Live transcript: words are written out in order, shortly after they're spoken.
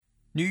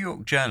New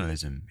York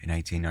journalism in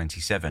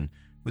 1897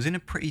 was in a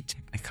pretty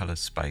technicolor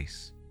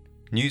space.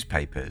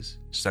 Newspapers,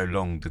 so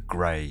long the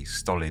grey,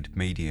 stolid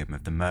medium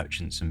of the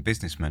merchants and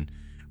businessmen,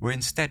 were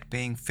instead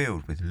being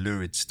filled with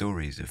lurid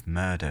stories of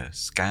murder,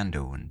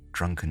 scandal and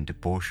drunken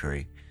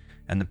debauchery,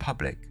 and the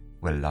public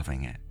were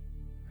loving it.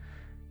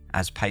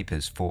 As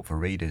papers fought for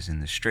readers in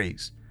the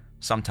streets,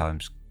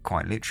 sometimes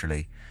quite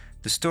literally,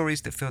 the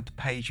stories that filled the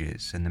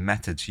pages and the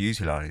methods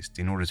utilised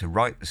in order to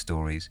write the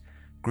stories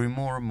grew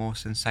more and more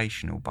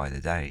sensational by the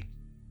day.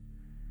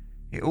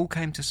 It all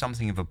came to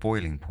something of a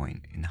boiling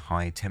point in the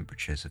high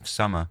temperatures of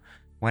summer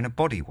when a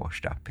body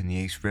washed up in the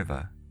East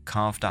River,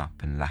 carved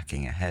up and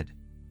lacking a head.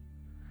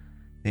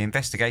 The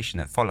investigation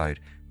that followed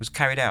was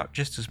carried out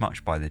just as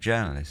much by the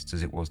journalists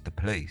as it was the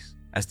police,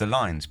 as the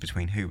lines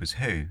between who was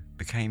who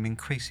became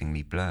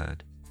increasingly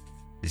blurred.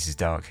 This is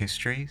Dark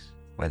Histories,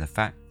 where the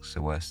facts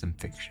are worse than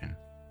fiction.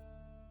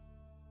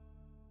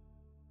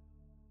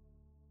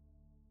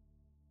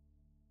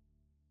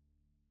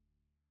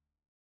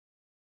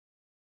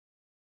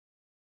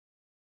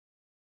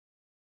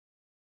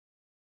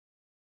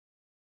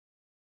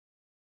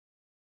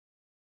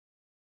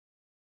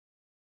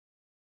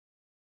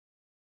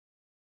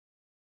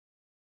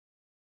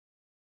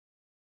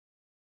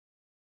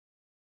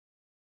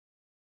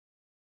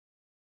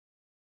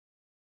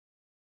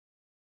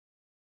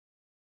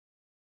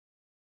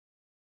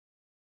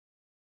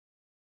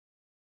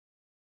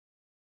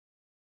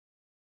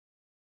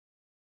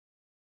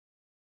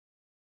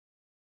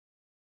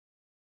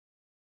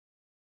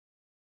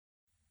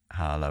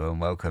 Hello and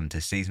welcome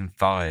to Season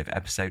 5,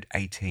 Episode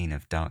 18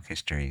 of Dark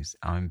Histories.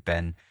 I'm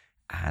Ben,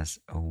 as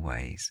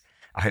always.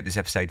 I hope this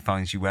episode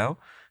finds you well.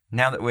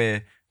 Now that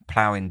we're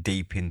ploughing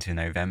deep into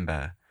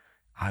November,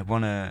 I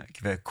want to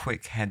give a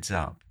quick heads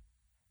up.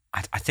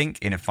 I think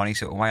in a funny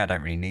sort of way, I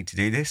don't really need to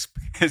do this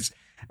because,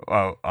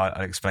 well,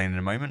 I'll explain in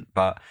a moment,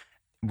 but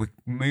we're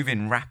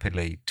moving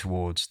rapidly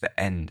towards the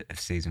end of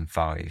Season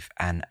 5.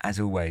 And as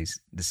always,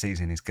 the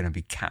season is going to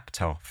be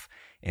capped off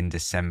in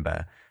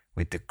December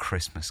with the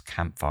Christmas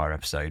Campfire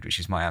episode, which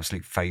is my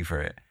absolute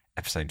favourite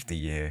episode of the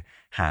year,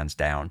 hands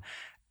down.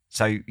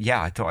 So yeah,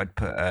 I thought I'd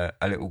put a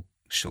little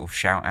sort of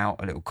shout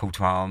out, a little call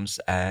to arms.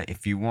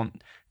 If you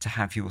want to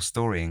have your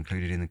story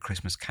included in the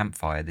Christmas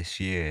Campfire this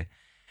year,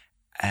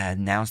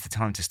 now's the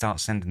time to start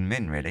sending them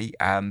in, really.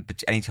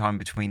 But any time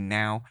between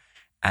now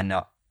and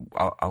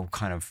I'll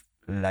kind of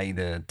lay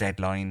the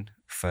deadline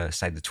for,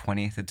 say, the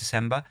 20th of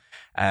December,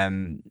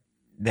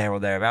 there or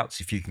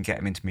thereabouts. If you can get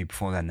them into me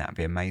before then, that'd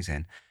be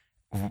amazing.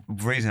 The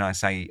reason I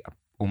say I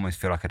almost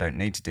feel like I don't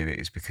need to do it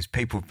is because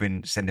people have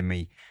been sending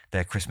me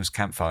their Christmas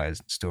campfire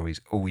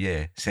stories all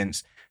year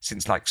since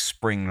like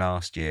spring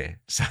last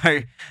year,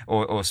 so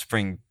or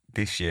spring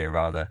this year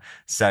rather.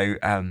 So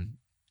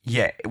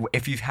yeah,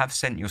 if you have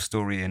sent your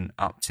story in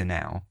up to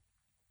now,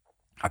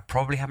 I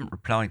probably haven't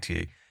replied to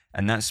you,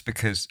 and that's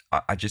because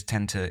I just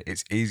tend to.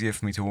 It's easier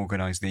for me to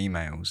organise the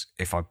emails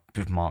if I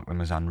mark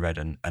them as unread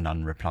and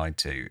unreplied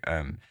to.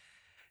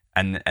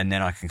 And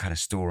then I can kind of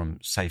store them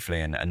safely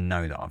and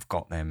know that I've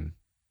got them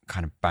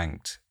kind of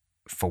banked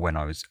for when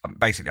I was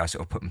basically I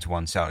sort of put them to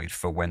one side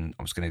for when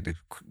I was going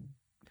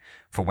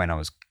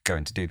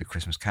to do the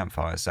Christmas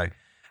campfire. So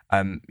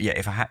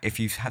yeah, if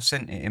you have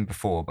sent it in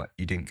before but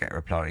you didn't get a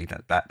reply,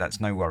 that's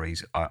no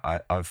worries.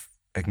 I've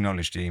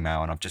acknowledged the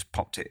email and I've just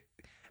popped it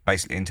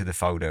basically into the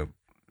folder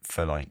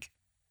for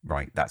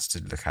right, that's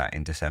to look at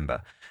in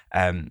December.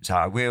 So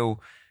I will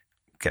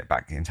get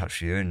back in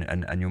touch with you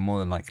and you'll more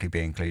than likely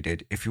be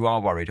included. If you are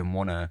worried and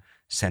want to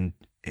send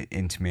it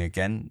in to me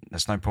again,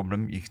 that's no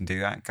problem. You can do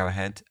that. Go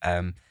ahead.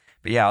 But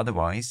yeah,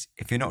 otherwise,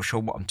 if you're not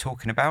sure what I'm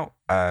talking about,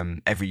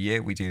 every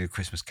year we do the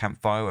Christmas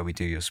Campfire where we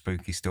do your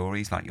spooky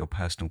stories, like your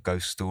personal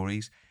ghost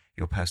stories,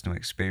 your personal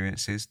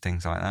experiences,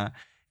 things like that.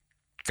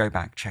 Go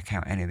back, check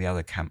out any of the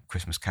other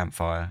Christmas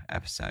Campfire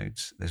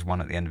episodes. There's one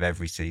at the end of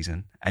every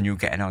season and you'll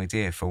get an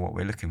idea for what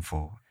we're looking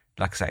for.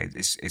 Like I say,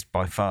 it's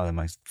by far the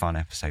most fun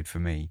episode for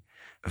me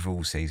of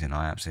all season.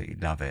 I absolutely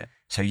love it.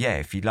 So yeah,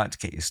 if you'd like to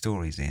get your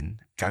stories in,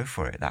 go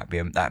for it. That'd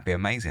be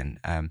amazing.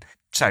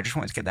 So I just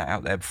wanted to get that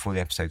out there before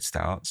the episode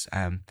starts.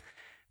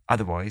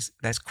 Otherwise,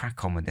 let's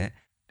crack on with it.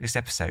 This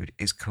episode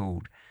is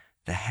called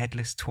The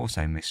Headless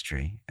Torso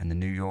Mystery and the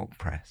New York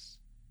Press.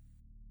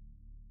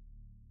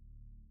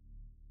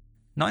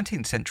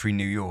 19th century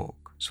New York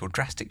saw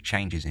drastic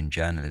changes in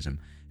journalism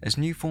as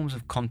new forms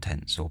of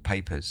contents or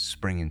papers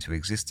spring into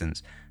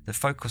existence that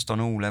focused on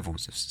all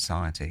levels of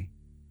society.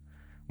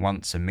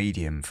 Once a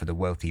medium for the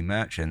wealthy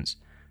merchants,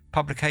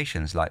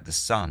 publications like The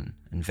Sun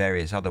and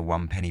various other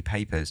one-penny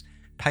papers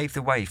paved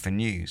the way for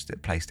news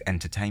that placed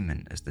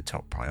entertainment as the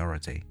top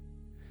priority.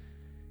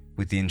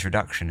 With the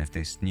introduction of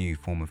this new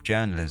form of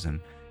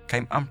journalism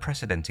came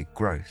unprecedented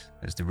growth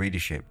as the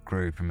readership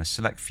grew from a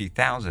select few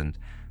thousand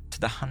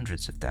to the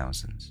hundreds of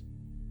thousands.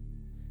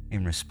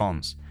 In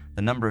response,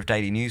 the number of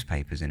daily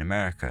newspapers in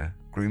America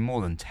grew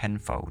more than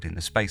tenfold in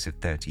the space of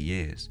 30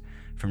 years,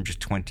 from just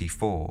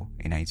 24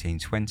 in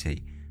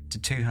 1820 to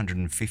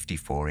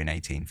 254 in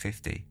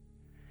 1850.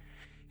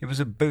 It was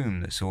a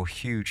boom that saw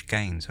huge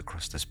gains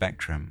across the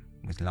spectrum,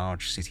 with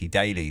large city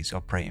dailies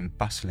operating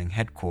bustling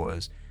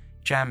headquarters,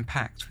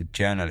 jam-packed with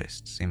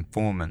journalists,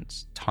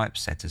 informants,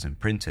 typesetters and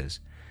printers,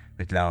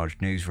 with large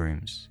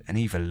newsrooms and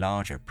even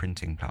larger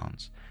printing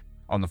plants.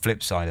 On the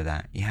flip side of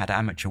that, you had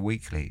amateur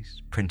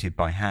weeklies, printed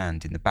by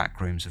hand in the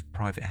back rooms of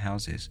private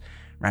houses,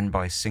 ran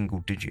by a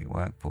single-digit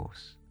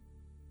workforce.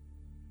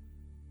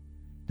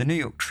 The New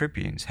York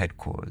Tribune's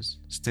headquarters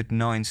stood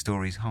 9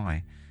 stories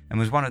high and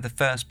was one of the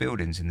first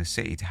buildings in the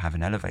city to have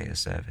an elevator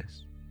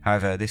service.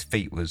 However, this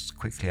feat was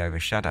quickly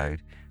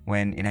overshadowed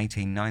when, in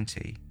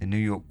 1890, the New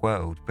York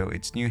World built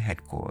its new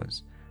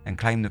headquarters and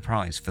claimed the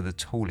prize for the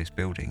tallest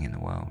building in the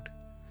world.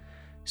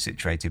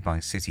 Situated by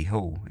City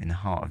Hall in the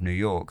heart of New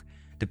York,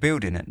 the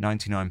building at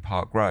 99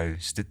 Park Row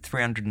stood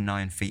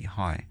 309 feet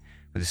high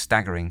with a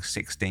staggering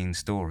 16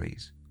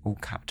 stories, all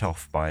capped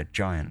off by a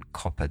giant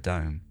copper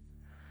dome.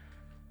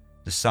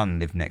 The Sun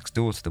lived next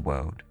door to the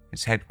World,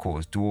 its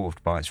headquarters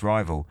dwarfed by its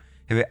rival,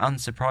 who it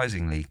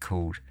unsurprisingly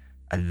called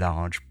a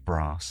large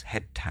brass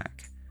head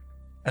tack.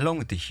 Along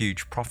with the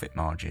huge profit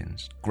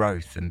margins,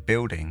 growth and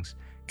buildings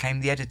came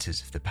the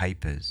editors of the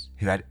papers,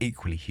 who had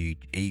equally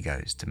huge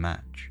egos to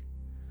match.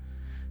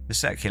 The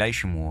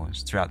circulation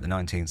wars throughout the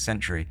 19th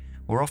century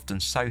were often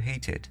so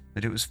heated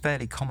that it was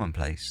fairly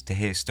commonplace to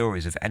hear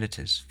stories of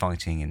editors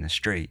fighting in the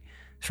street,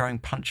 throwing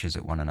punches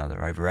at one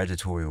another over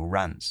editorial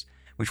rants,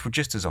 which were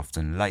just as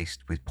often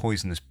laced with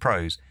poisonous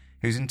prose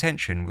whose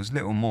intention was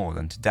little more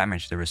than to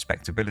damage the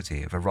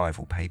respectability of a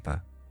rival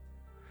paper.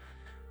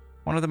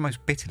 One of the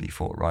most bitterly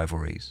fought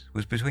rivalries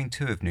was between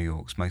 2 of New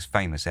York's most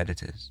famous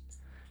editors,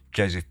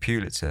 Joseph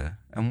Pulitzer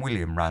and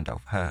William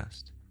Randolph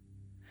Hearst.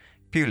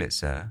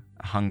 Pulitzer,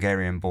 a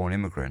Hungarian-born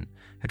immigrant,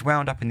 had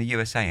wound up in the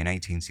USA in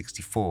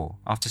 1864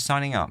 after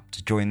signing up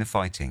to join the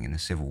fighting in the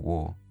Civil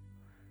War.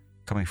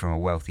 Coming from a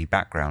wealthy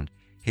background,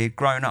 he had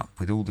grown up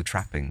with all the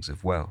trappings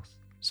of wealth,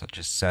 such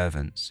as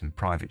servants and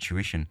private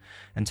tuition,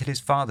 until his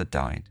father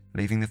died,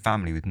 leaving the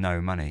family with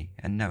no money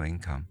and no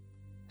income.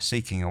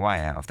 Seeking a way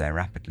out of their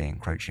rapidly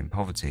encroaching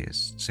poverty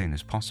as soon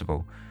as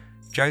possible,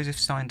 Joseph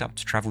signed up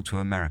to travel to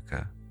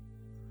America.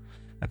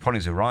 Upon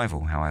his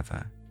arrival,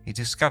 however, he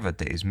discovered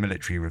that his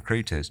military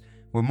recruiters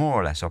were more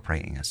or less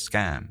operating a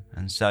scam,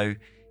 and so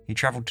he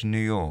travelled to New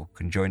York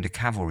and joined a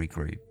cavalry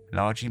group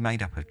largely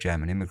made up of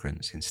German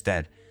immigrants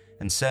instead,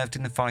 and served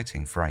in the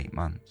fighting for 8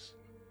 months.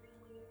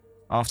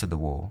 After the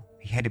war,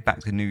 he headed back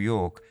to New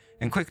York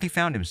and quickly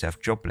found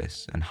himself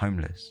jobless and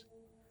homeless.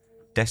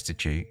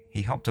 Destitute,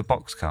 he hopped a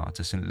boxcar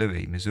to St.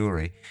 Louis,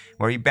 Missouri,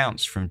 where he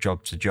bounced from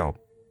job to job,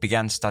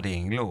 began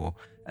studying law,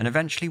 and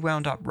eventually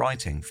wound up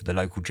writing for the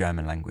local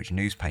German-language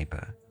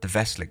newspaper, the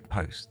Westlich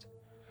Post.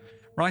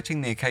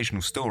 Writing the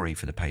occasional story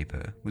for the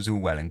paper was all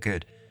well and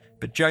good,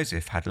 but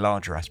Joseph had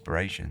larger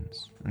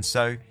aspirations, and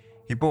so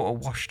he bought a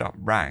washed-up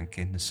rag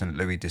in the St.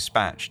 Louis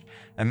Dispatch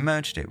and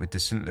merged it with the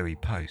St. Louis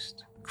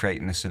Post,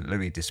 creating the St.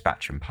 Louis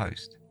Dispatch and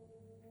Post.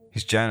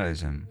 His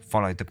journalism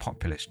followed the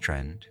populist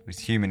trend, with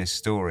humanist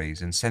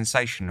stories and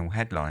sensational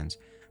headlines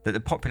that the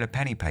popular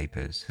penny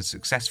papers had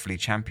successfully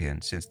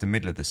championed since the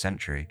middle of the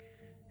century,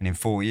 and in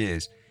 4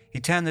 years, he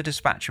turned the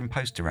Dispatch and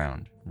Post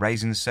around,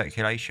 raising the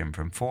circulation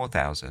from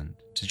 4,000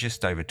 to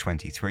just over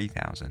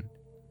 23,000.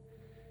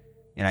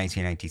 In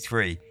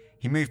 1883,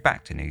 he moved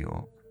back to New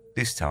York,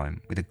 this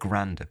time with a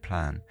grander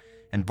plan,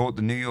 and bought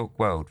the New York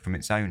World from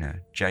its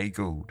owner, Jay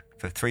Gould,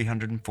 for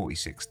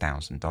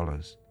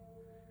 $346,000.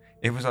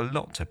 It was a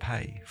lot to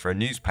pay for a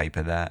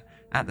newspaper that,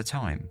 at the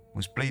time,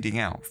 was bleeding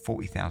out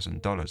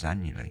 $40,000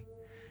 annually.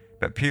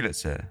 But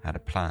Pulitzer had a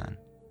plan,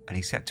 and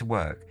he set to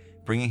work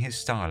bringing his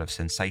style of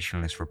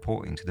sensationalist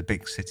reporting to the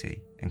big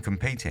city and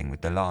competing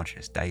with the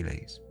largest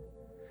dailies.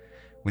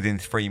 Within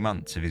 3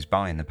 months of his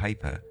buying the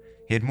paper,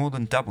 he had more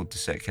than doubled the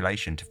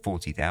circulation to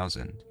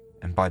 40,000,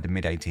 and by the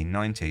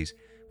mid-1890s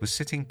was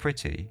sitting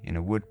pretty in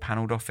a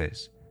wood-panelled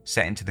office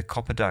set into the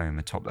copper dome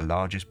atop the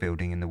largest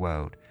building in the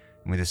world,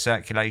 and with a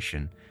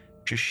circulation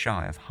just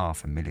shy of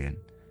 500,000.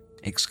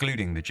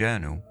 Excluding the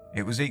Journal,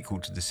 it was equal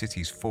to the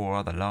city's 4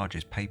 other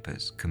largest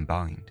papers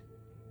combined.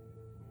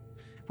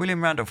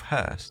 William Randolph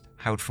Hearst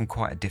hailed from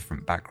quite a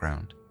different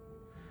background.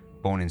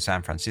 Born in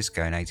San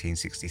Francisco in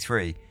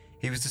 1863,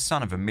 he was the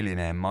son of a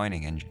millionaire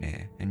mining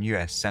engineer and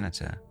US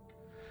senator.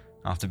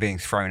 After being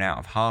thrown out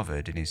of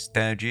Harvard in his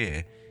 3rd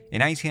year,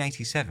 in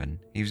 1887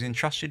 he was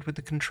entrusted with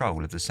the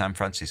control of the San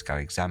Francisco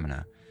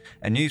Examiner,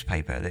 a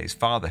newspaper that his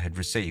father had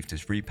received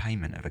as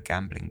repayment of a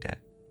gambling debt.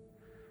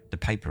 The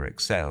paper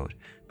excelled,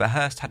 but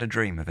Hearst had a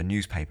dream of a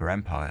newspaper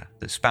empire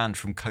that spanned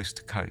from coast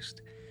to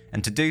coast,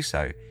 and to do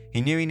so, he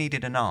knew he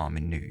needed an arm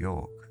in New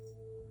York.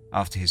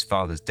 After his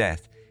father's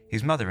death,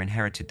 his mother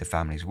inherited the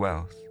family's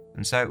wealth,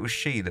 and so it was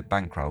she that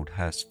bankrolled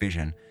Hearst's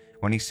vision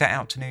when he set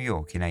out to New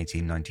York in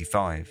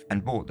 1895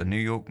 and bought the New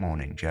York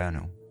Morning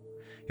Journal.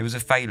 It was a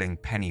failing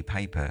penny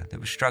paper that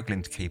was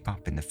struggling to keep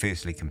up in the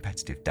fiercely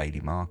competitive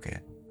daily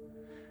market.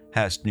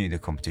 Hearst knew the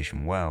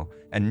competition well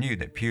and knew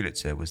that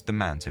Pulitzer was the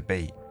man to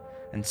beat,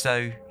 and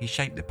so he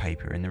shaped the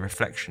paper in the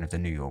reflection of the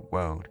New York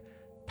World,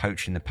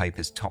 poaching the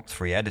paper's top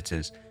 3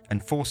 editors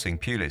and forcing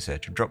Pulitzer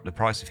to drop the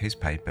price of his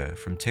paper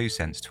from 2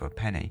 cents to a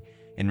penny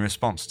in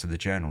response to the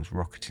journal's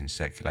rocketing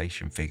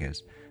circulation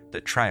figures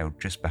that trailed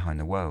just behind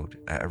the World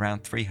at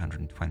around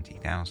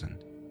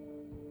 320,000.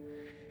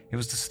 It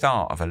was the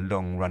start of a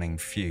long-running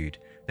feud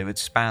that would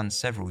span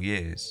several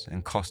years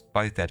and cost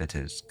both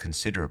editors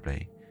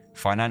considerably,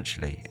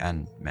 financially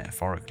and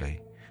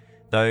metaphorically,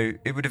 though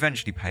it would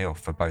eventually pay off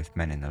for both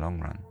men in the long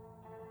run.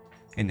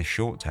 In the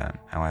short term,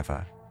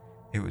 however,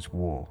 it was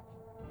war,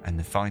 and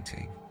the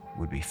fighting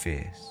would be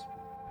fierce.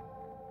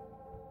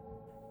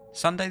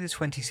 Sunday the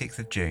 26th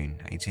of June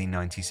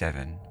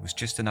 1897 was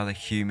just another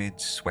humid,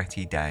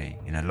 sweaty day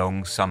in a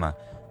long summer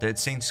that had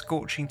seen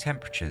scorching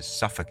temperatures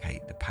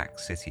suffocate the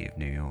packed city of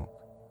New York.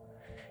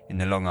 In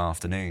the long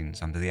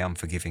afternoons under the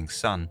unforgiving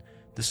sun,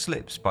 the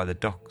slips by the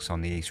docks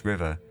on the East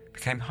River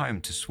became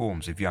home to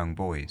swarms of young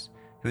boys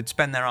who would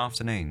spend their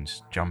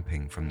afternoons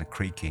jumping from the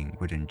creaking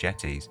wooden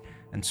jetties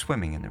and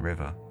swimming in the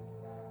river.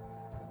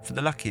 For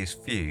the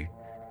luckiest few,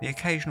 the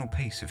occasional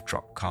piece of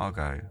dropped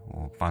cargo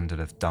or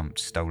bundle of dumped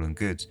stolen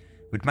goods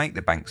would make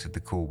the banks of the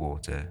cool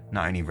water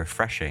not only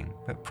refreshing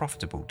but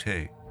profitable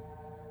too.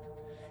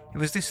 It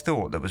was this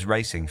thought that was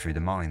racing through the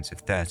minds of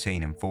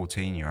 13 and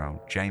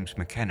 14-year-old James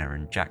McKenna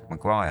and Jack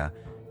Maguire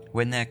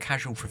when their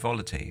casual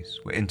frivolities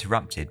were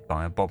interrupted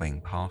by a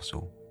bobbing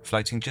parcel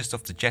floating just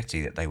off the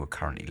jetty that they were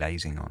currently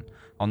lazing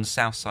on the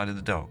south side of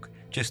the dock,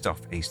 just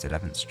off East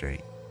 11th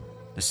Street.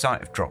 The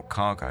sight of dropped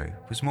cargo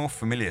was more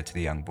familiar to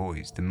the young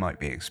boys than might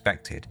be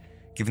expected,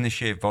 given the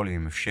sheer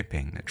volume of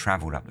shipping that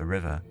travelled up the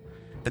river,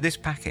 but this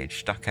package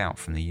stuck out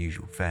from the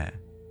usual fare.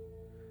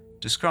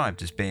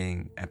 Described as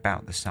being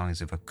about the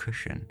size of a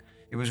cushion,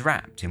 it was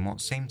wrapped in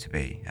what seemed to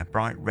be a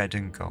bright red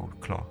and gold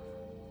cloth.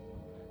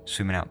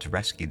 Swimming out to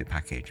rescue the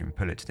package and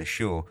pull it to the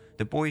shore,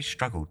 the boys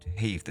struggled to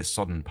heave the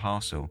sodden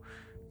parcel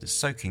that,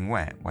 soaking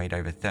wet, weighed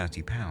over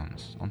 30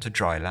 pounds, onto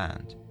dry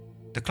land.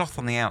 The cloth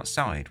on the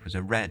outside was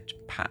a red,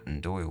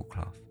 patterned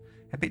oilcloth,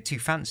 a bit too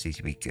fancy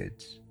to be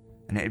goods,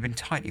 and it had been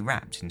tightly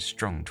wrapped in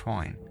strong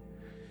twine.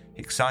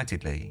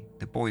 Excitedly,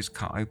 the boys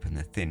cut open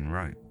the thin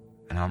rope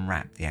and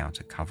unwrapped the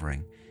outer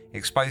covering,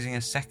 exposing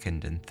a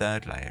second and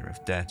third layer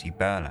of dirty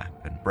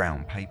burlap and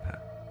brown paper.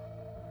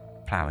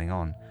 Ploughing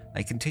on,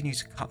 they continued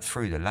to cut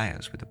through the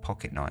layers with a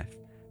pocket knife,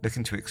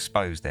 looking to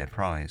expose their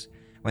prize,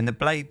 when the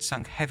blade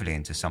sunk heavily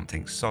into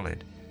something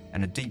solid,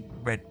 and a deep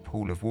red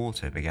pool of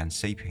water began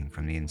seeping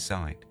from the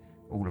inside,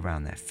 all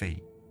around their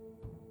feet.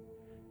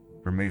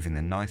 Removing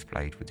the knife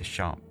blade with a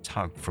sharp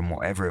tug from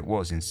whatever it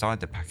was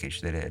inside the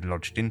package that it had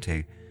lodged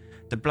into,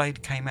 the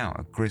blade came out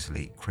a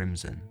grisly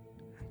crimson,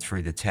 and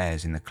through the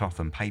tears in the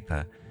cloth and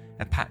paper,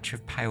 a patch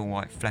of pale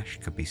white flesh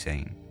could be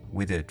seen,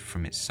 withered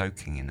from its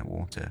soaking in the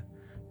water,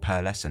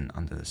 pearlescent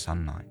under the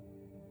sunlight.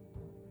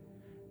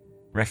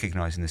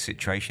 Recognising the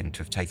situation to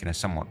have taken a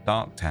somewhat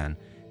dark turn,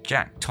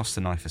 Jack tossed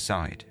the knife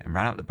aside and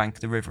ran up the bank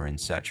of the river in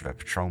search of a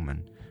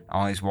patrolman,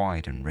 eyes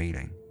wide and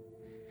reeling.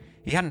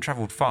 He hadn't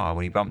travelled far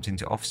when he bumped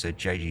into Officer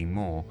J.G.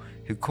 Moore,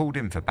 who called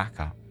in for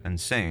backup, and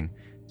soon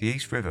the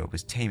East River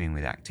was teeming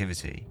with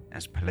activity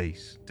as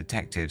police,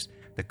 detectives,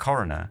 the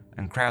coroner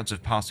and crowds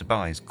of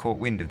passersby caught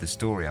wind of the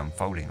story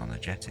unfolding on the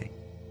jetty.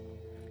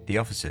 The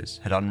officers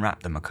had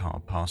unwrapped the macabre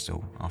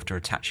parcel after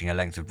attaching a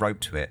length of rope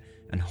to it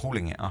and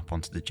hauling it up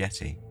onto the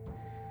jetty.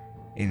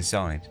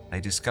 Inside, they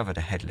discovered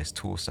a headless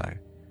torso,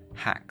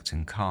 hacked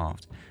and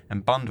carved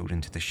and bundled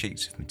into the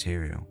sheets of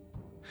material.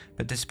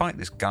 But despite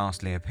this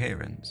ghastly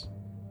appearance,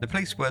 the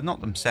police were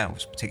not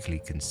themselves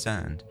particularly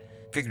concerned,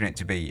 figuring it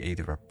to be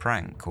either a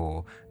prank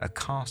or a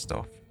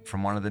cast-off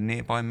from one of the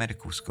nearby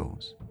medical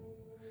schools.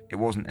 It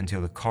wasn't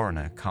until the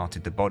coroner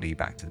carted the body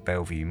back to the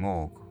Bellevue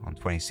morgue on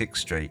 26th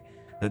Street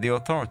that the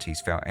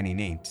authorities felt any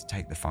need to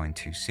take the find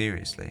too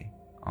seriously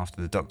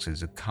after the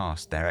doctors had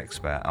cast their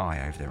expert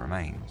eye over the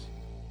remains.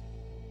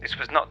 This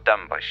was not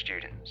done by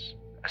students.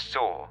 A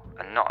saw,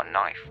 and not a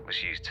knife,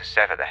 was used to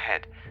sever the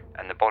head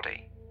and the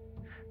body.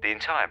 The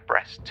entire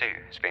breast, too,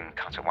 has been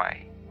cut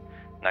away.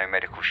 No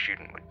medical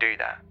student would do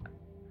that.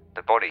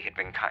 The body had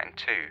been cut in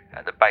two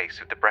at the base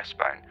of the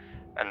breastbone,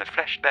 and the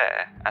flesh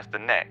there, as the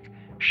neck,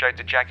 showed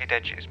the jagged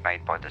edges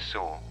made by the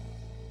saw.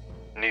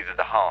 Neither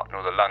the heart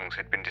nor the lungs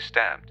had been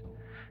disturbed.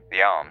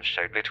 The arms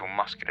showed little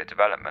muscular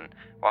development,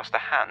 whilst the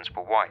hands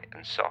were white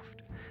and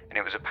soft, and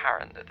it was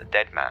apparent that the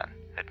dead man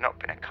had not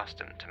been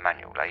accustomed to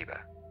manual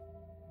labour.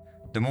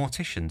 The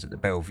morticians at the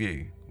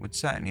Bellevue would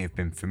certainly have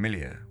been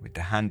familiar with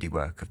the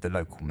handiwork of the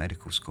local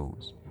medical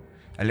schools,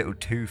 a little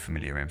too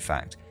familiar in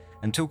fact,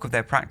 and talk of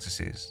their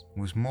practices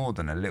was more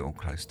than a little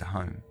close to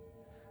home.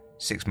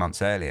 6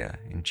 months earlier,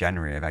 in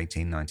January of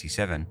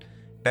 1897,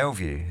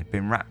 Bellevue had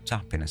been wrapped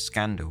up in a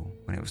scandal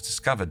when it was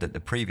discovered that the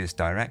previous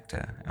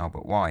director,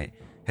 Albert White,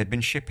 had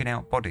been shipping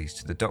out bodies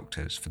to the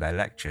doctors for their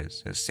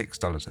lectures at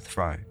 $6 a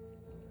throw.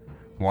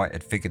 White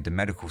had figured the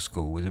medical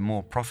school was a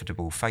more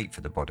profitable fate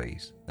for the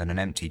bodies than an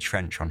empty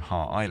trench on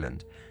Hart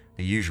Island,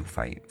 the usual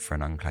fate for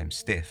an unclaimed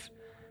stiff,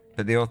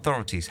 but the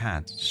authorities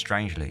had,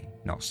 strangely,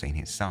 not seen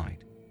his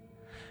side.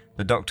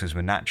 The doctors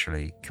were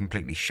naturally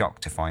completely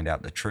shocked to find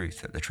out the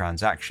truth that the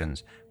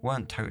transactions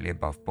weren't totally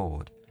above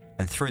board,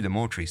 and threw the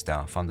mortuary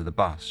staff under the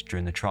bus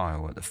during the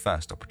trial at the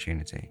first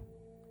opportunity.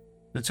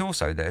 The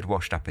torso that had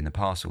washed up in the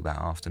parcel that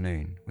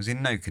afternoon was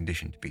in no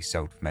condition to be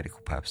sold for medical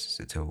purposes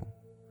at all,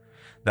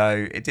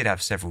 though it did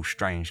have several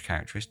strange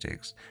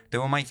characteristics that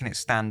were making it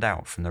stand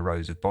out from the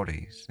rows of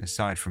bodies,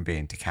 aside from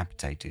being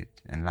decapitated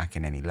and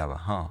lacking any lower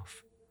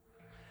half.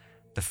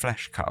 The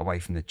flesh cut away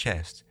from the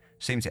chest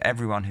seemed to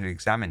everyone who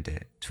examined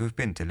it to have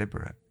been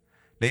deliberate,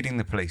 leading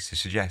the police to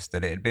suggest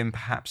that it had been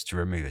perhaps to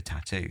remove a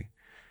tattoo,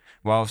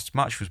 whilst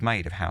much was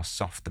made of how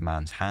soft the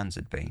man's hands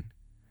had been.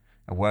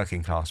 A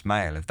working-class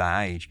male of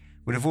that age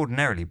would have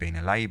ordinarily been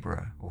a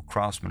labourer or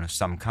craftsman of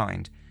some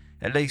kind,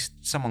 at least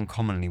someone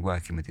commonly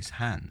working with his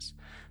hands,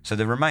 so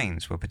the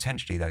remains were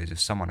potentially those of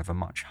someone of a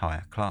much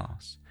higher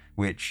class,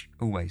 which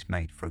always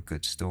made for a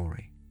good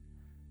story.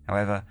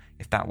 However,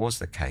 if that was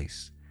the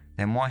case,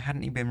 then why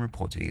hadn't he been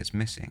reported as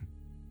missing?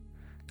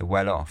 The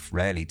well-off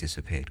rarely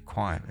disappeared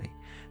quietly,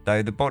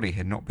 though the body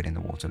had not been in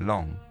the water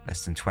long,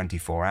 less than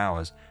 24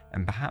 hours,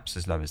 and perhaps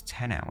as low as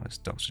 10 hours,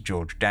 Dr.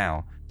 George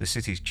Dow, the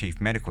city's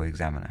chief medical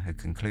examiner, had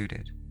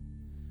concluded.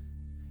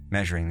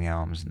 Measuring the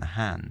arms and the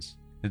hands,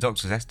 the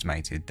doctors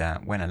estimated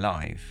that when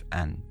alive,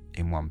 and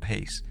in one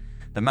piece,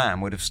 the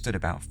man would have stood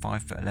about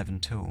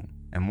 5'11" tall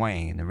and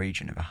weighing in the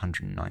region of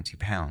 190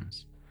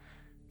 pounds.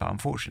 But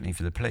unfortunately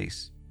for the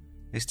police,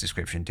 this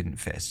description didn't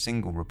fit a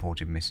single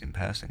reported missing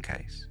person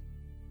case.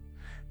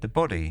 The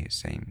body, it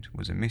seemed,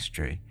 was a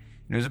mystery,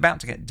 and it was about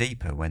to get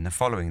deeper when the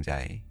following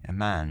day, a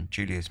man,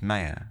 Julius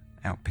Mayer,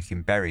 out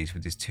picking berries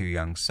with his two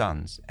young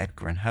sons,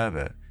 Edgar and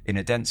Herbert, in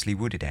a densely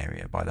wooded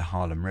area by the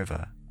Harlem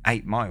River,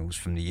 8 miles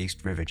from the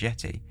East River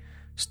jetty,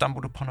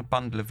 stumbled upon a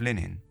bundle of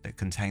linen that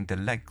contained the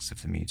legs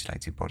of the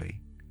mutilated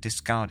body,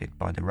 discarded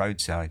by the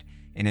roadside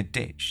in a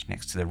ditch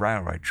next to the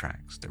railroad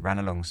tracks that ran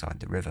alongside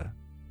the river.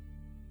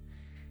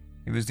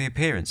 It was the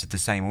appearance of the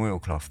same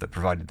oilcloth that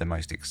provided the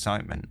most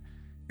excitement,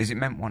 as it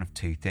meant one of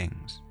two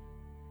things.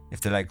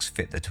 If the legs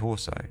fit the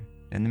torso,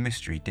 then the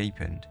mystery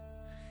deepened.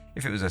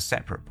 If it was a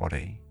separate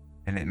body,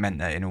 then it meant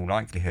that in all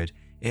likelihood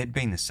it had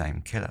been the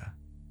same killer.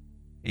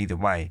 Either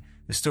way,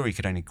 the story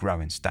could only grow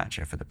in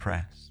stature for the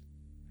press.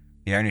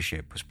 The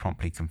ownership was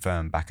promptly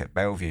confirmed back at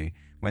Bellevue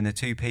when the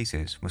two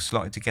pieces were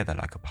slotted together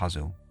like a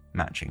puzzle,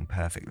 matching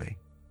perfectly.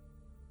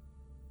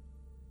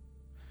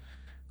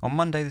 On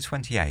Monday the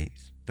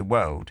 28th, The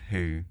World,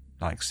 who,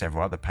 like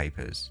several other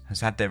papers,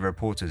 has had their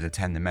reporters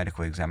attend the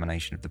medical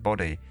examination of the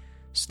body,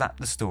 slapped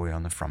the story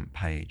on the front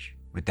page,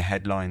 with the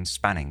headlines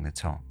spanning the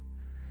top.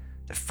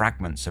 The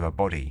fragments of a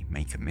body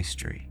make a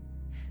mystery,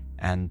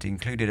 and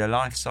included a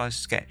life-size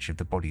sketch of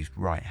the body's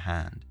right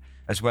hand,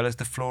 as well as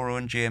the floral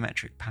and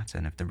geometric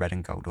pattern of the red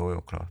and gold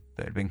oilcloth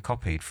that had been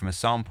copied from a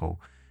sample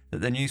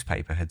that the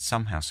newspaper had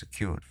somehow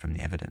secured from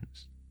the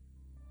evidence.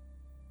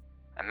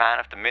 A man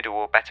of the middle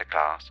or better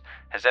class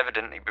has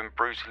evidently been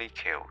brutally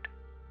killed.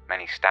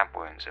 Many stab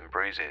wounds and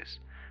bruises,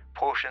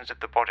 portions of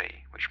the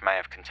body which may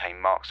have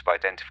contained marks of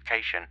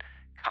identification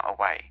cut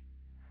away.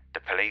 The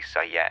police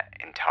are yet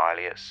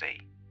entirely at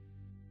sea.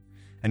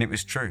 And it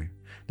was true.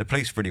 The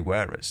police really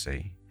were at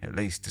sea, at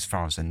least as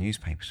far as the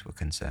newspapers were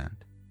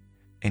concerned.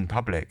 In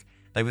public,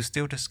 they were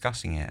still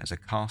discussing it as a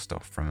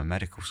cast-off from a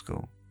medical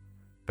school.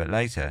 But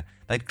later,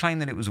 they'd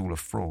claimed that it was all a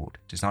fraud,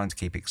 designed to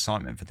keep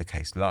excitement for the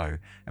case low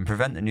and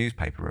prevent the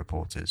newspaper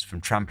reporters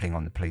from trampling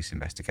on the police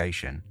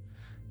investigation.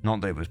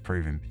 Not that it was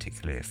proving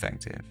particularly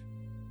effective.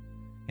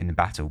 In the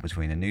battle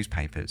between the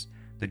newspapers,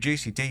 the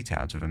juicy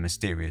details of a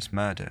mysterious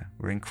murder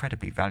were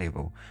incredibly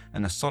valuable,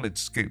 and a solid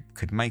scoop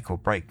could make or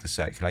break the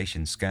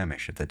circulation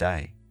skirmish of the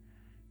day.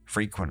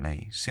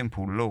 Frequently,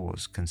 simple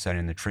laws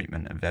concerning the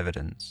treatment of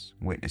evidence,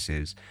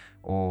 witnesses,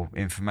 or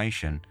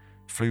information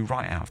flew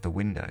right out of the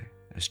window,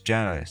 as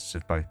journalists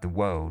of both The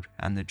World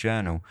and the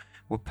Journal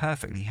were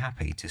perfectly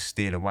happy to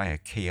steal away a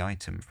key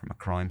item from a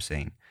crime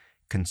scene,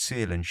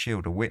 conceal and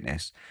shield a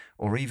witness,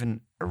 or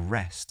even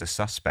arrest a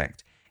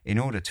suspect in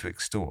order to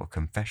extort a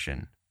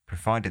confession,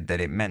 provided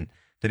that it meant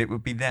that it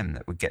would be them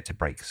that would get to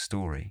break a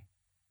story.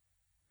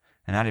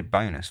 An added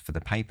bonus for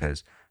the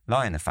papers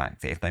lay in the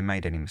fact that if they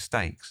made any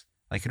mistakes,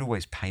 they could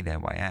always pay their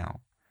way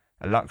out,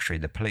 a luxury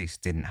the police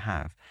didn't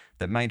have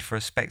that made for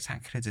a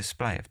spectacular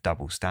display of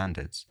double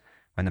standards,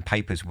 when the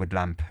papers would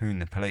lampoon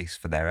the police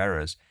for their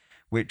errors,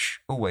 which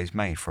always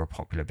made for a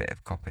popular bit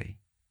of copy.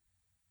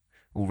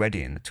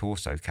 Already in the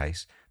Torso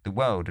case, The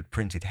World had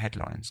printed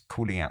headlines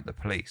calling out the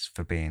police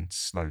for being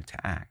slow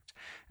to act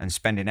and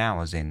spending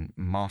hours in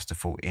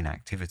masterful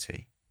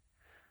inactivity.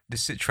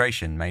 This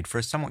situation made for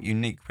a somewhat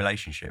unique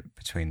relationship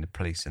between the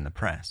police and the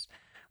press,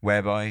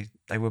 whereby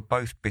they were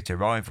both bitter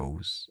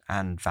rivals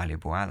and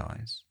valuable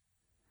allies.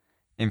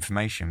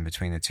 Information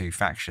between the two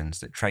factions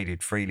that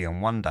traded freely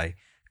on one day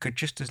could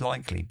just as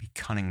likely be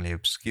cunningly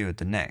obscured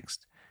the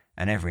next,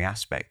 and every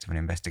aspect of an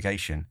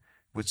investigation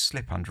would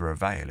slip under a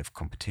veil of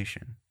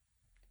competition.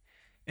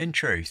 In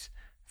truth,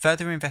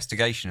 further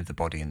investigation of the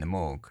body in the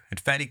morgue had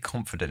fairly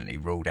confidently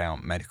ruled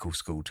out medical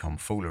school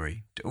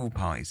tomfoolery to all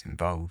parties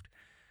involved,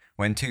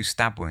 when 2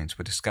 stab wounds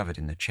were discovered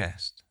in the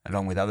chest,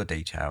 along with other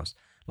details,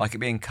 like it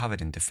being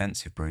covered in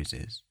defensive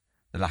bruises,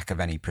 the lack of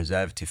any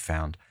preservative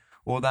found,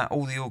 or that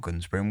all the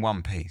organs were in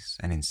one piece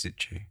and in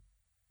situ.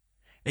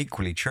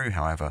 Equally true,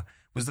 however,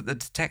 was that the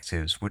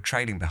detectives were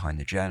trailing behind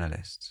the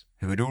journalists,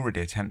 who had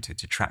already attempted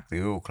to track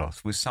the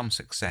oilcloth with some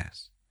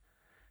success.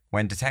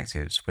 When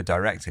detectives were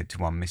directed to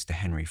one Mr.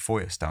 Henry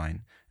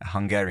Feuerstein, a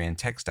Hungarian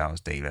textiles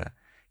dealer,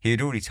 he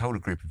had already told a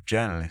group of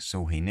journalists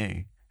all he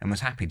knew and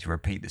was happy to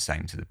repeat the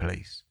same to the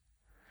police.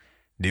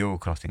 The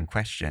oilcloth in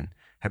question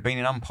had been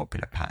an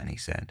unpopular pattern, he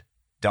said,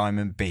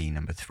 Diamond B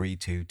number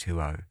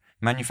 3220,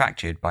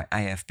 manufactured by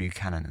A.F.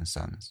 Buchanan and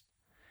Sons.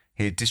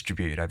 He had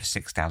distributed over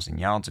 6,000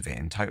 yards of it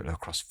in total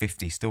across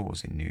 50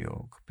 stores in New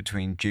York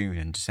between June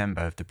and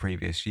December of the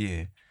previous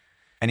year.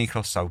 Any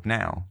cloth sold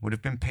now would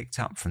have been picked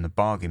up from the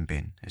bargain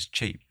bin as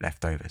cheap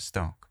leftover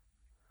stock.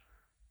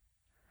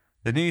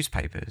 The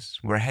newspapers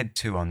were ahead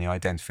too on the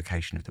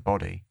identification of the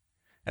body.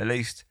 At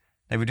least,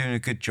 they were doing a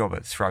good job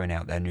at throwing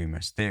out their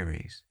numerous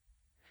theories.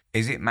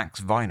 "Is it Max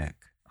Weineck?"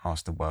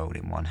 asked the World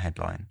in one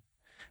headline.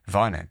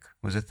 Weineck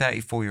was a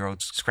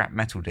 34-year-old scrap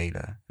metal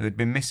dealer who had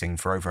been missing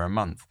for over a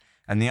month,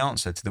 and the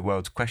answer to the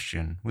World's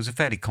question was a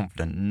fairly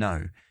confident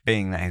no,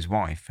 being that his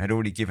wife had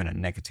already given a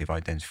negative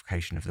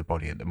identification of the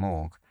body at the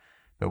morgue.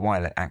 But why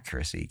let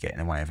accuracy get in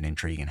the way of an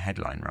intriguing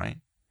headline, right?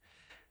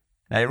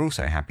 They are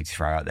also happy to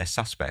throw out their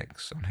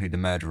suspects on who the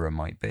murderer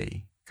might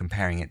be,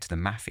 comparing it to the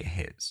mafia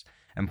hits,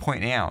 and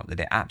pointing out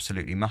that it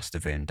absolutely must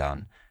have been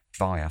done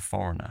via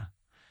foreigner.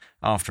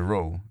 After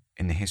all,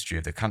 in the history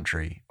of the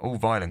country, all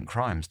violent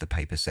crimes, the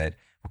paper said,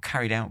 were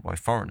carried out by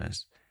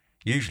foreigners,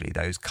 usually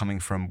those coming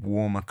from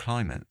warmer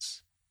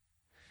climates.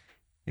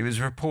 It was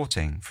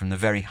reporting from the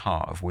very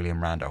heart of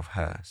William Randolph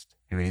Hearst,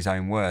 who in his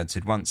own words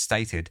had once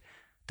stated,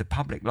 "The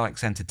public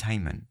likes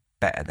entertainment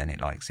better than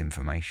it likes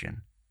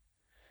information."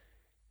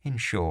 In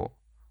short,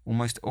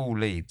 almost all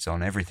leads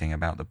on everything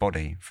about the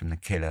body, from the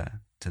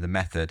killer to the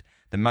method,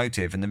 the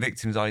motive and the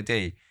victim's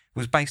ID,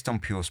 was based on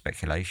pure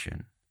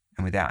speculation,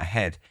 and without a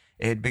head,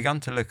 it had begun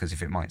to look as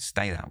if it might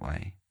stay that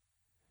way.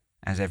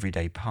 As every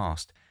day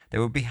passed,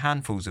 there would be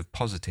handfuls of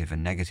positive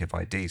and negative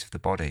IDs of the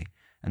body,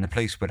 and the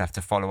police would have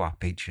to follow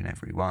up each and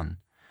every one,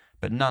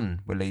 but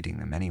none were leading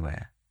them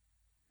anywhere.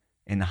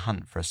 In the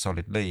hunt for a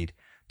solid lead,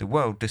 the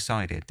World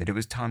decided that it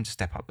was time to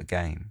step up the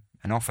game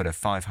and offered a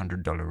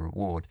 $500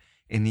 reward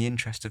in the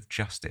interest of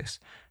justice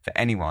for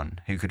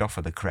anyone who could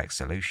offer the correct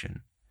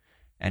solution.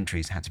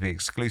 Entries had to be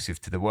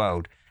exclusive to the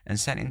World and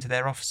sent into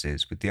their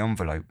offices with the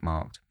envelope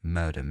marked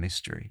Murder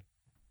Mystery.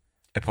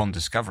 Upon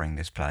discovering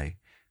this play,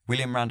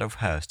 William Randolph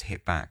Hearst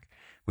hit back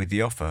with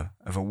the offer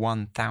of a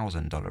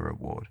 $1,000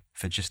 reward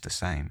for just the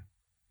same.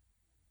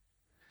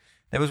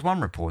 There was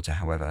one reporter,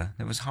 however,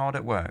 that was hard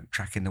at work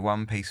tracking the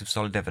one piece of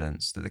solid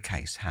evidence that the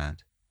case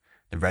had,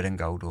 the red and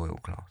gold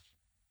oilcloth.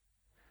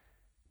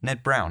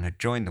 Ned Brown had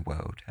joined the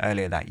World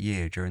earlier that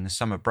year during the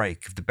summer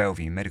break of the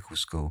Bellevue Medical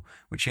School,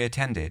 which he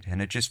attended and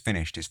had just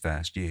finished his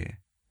first year.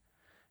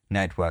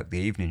 Ned worked the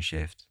evening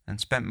shift and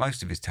spent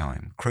most of his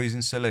time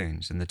cruising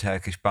saloons and the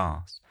Turkish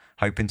baths,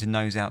 hoping to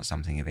nose out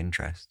something of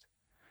interest.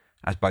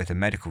 As both a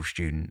medical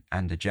student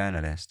and a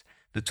journalist,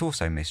 the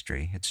torso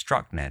mystery had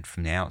struck Ned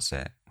from the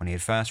outset when he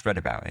had first read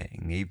about it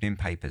in the evening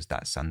papers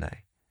that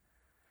Sunday.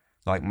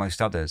 Like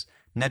most others,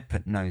 Ned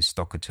put no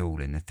stock at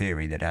all in the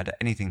theory that it had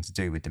anything to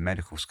do with the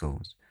medical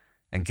schools,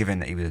 and given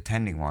that he was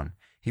attending one,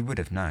 he would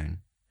have known.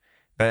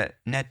 But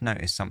Ned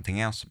noticed something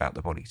else about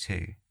the body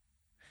too.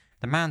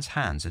 The man's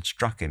hands had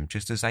struck him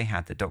just as they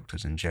had the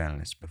doctors and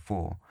journalists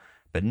before,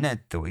 but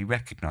Ned thought he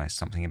recognised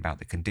something about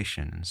the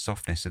condition and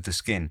softness of the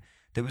skin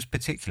that was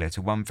particular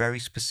to one very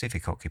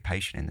specific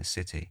occupation in the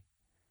city.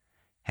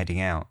 Heading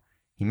out,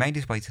 he made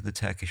his way to the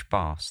Turkish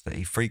baths that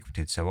he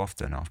frequented so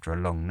often after a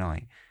long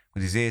night,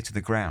 with his ear to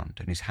the ground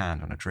and his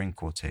hand on a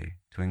drink or two,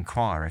 to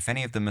inquire if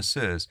any of the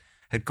masseurs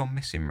had gone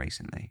missing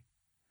recently.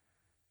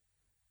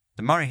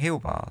 The Murray Hill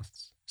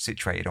Baths,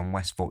 situated on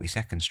West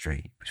 42nd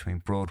Street between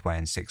Broadway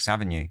and 6th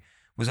Avenue,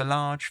 was a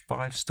large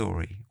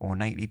 5-story,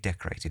 ornately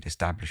decorated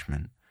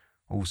establishment,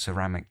 all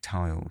ceramic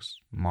tiles,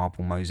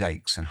 marble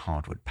mosaics and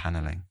hardwood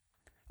panelling.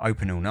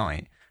 Open all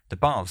night, the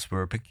baths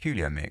were a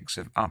peculiar mix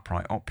of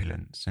upright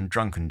opulence and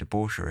drunken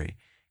debauchery,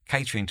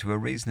 catering to a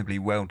reasonably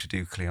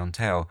well-to-do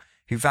clientele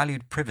who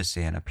valued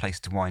privacy and a place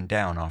to wind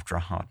down after a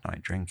hard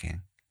night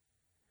drinking.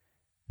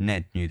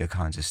 Ned knew the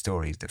kinds of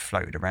stories that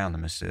floated around the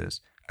masseurs,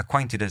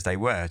 acquainted as they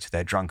were to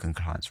their drunken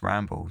clients'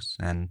 rambles,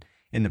 and,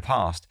 in the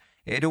past,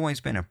 it had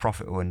always been a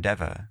profitable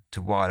endeavour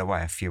to while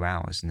away a few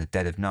hours in the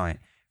dead of night,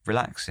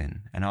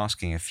 relaxing and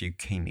asking a few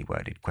keenly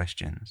worded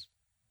questions.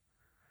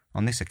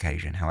 On this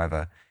occasion,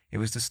 however, it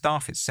was the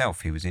staff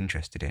itself he was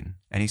interested in,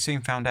 and he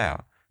soon found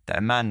out that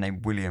a man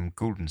named William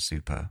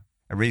Guldensuper,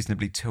 a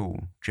reasonably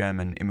tall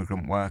German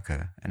immigrant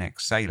worker and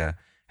ex-sailor,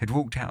 had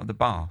walked out of the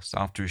baths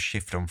after his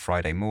shift on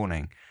Friday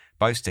morning,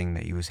 boasting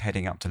that he was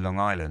heading up to Long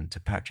Island to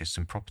purchase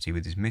some property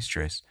with his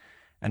mistress,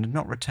 and had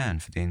not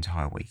returned for the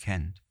entire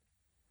weekend.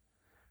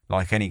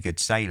 Like any good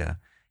sailor,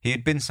 he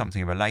had been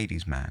something of a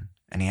ladies' man,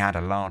 and he had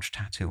a large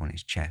tattoo on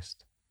his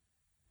chest.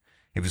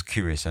 It was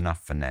curious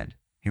enough for Ned,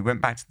 who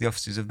went back to the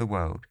offices of the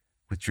World,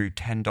 withdrew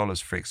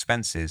 $10 for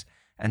expenses,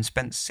 and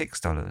spent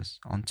 $6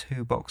 on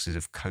 2 boxes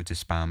of Cota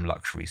Spam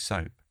luxury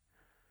soap.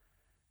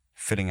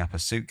 filling up a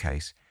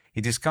suitcase,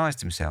 he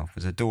disguised himself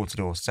as a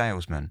door-to-door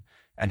salesman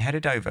and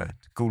headed over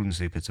to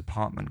Guldensuper's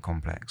apartment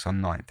complex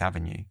on 9th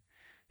Avenue,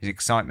 his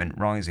excitement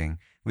rising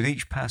with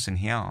each person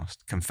he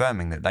asked,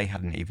 confirming that they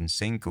hadn't even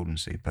seen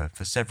Guldensuper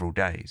for several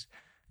days,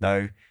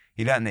 though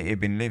he learned that he had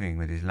been living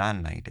with his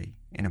landlady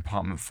in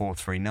apartment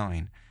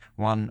 439,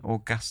 one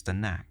Augusta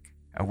Knack,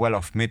 a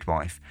well-off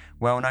midwife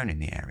well known in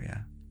the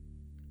area.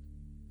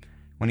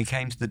 When he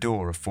came to the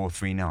door of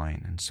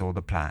 439 and saw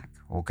the plaque,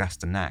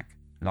 Augusta Knack,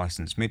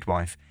 licensed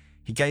midwife,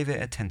 he gave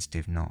it a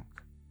tentative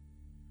knock.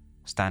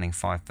 Standing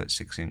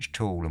 5'6"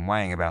 tall and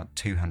weighing about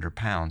 200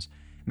 pounds,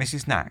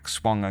 Mrs. Knack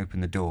swung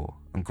open the door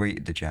and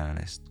greeted the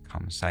journalist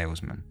come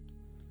salesman.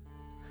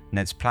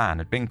 Ned's plan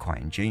had been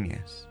quite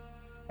ingenious.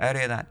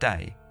 Earlier that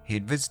day, he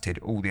had visited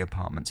all the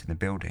apartments in the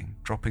building,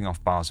 dropping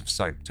off bars of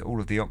soap to all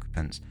of the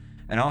occupants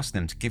and asking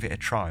them to give it a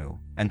trial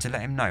and to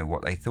let him know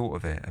what they thought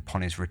of it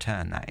upon his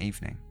return that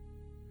evening.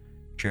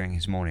 During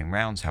his morning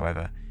rounds,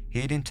 however, he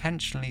had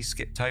intentionally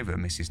skipped over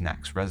Mrs.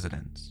 Knack's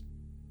residence.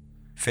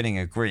 Feeling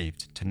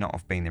aggrieved to not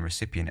have been the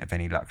recipient of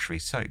any luxury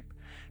soap,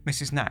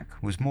 Mrs. Knack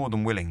was more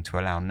than willing to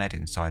allow Ned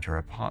inside her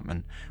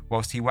apartment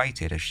whilst he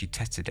waited as she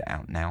tested it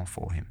out now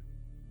for him.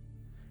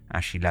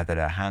 As she lathered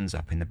her hands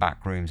up in the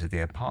back rooms of the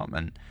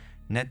apartment,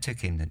 Ned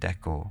took in the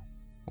decor,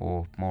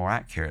 or more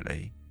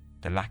accurately,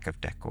 the lack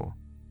of decor.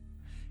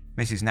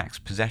 Mrs. Knack's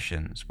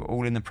possessions were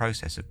all in the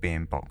process of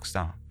being boxed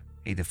up,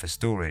 either for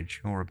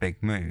storage or a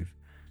big move,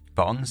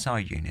 but on the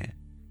side unit,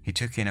 he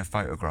took in a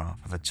photograph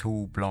of a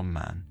tall blonde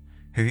man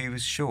who he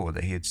was sure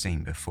that he had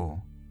seen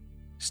before.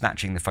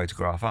 Snatching the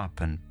photograph up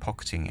and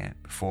pocketing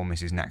it before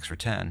Mrs. Knack's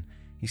return,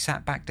 he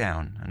sat back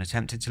down and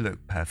attempted to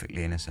look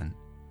perfectly innocent.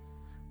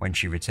 When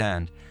she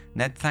returned,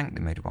 Ned thanked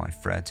the midwife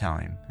for her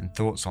time and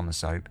thoughts on the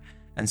soap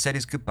and said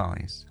his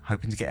goodbyes,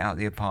 hoping to get out of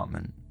the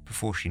apartment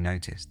before she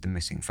noticed the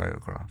missing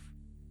photograph.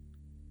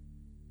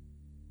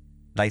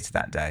 Later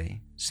that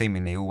day,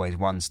 seemingly always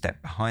one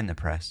step behind the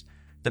press,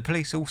 the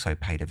police also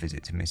paid a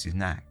visit to Mrs.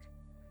 Knack.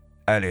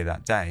 Earlier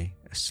that day,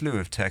 a slew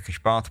of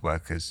Turkish bath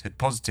workers had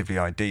positively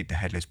ID'd the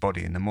headless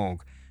body in the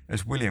morgue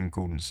as William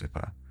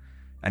Guldensuper,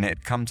 and it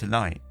had come to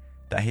light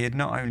that he had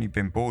not only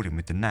been boarding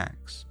with the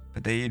Knacks,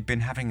 but that he had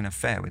been having an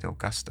affair with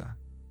Augusta.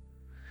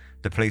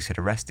 The police had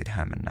arrested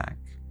Herman Knack,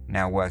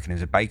 now working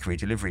as a bakery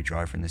delivery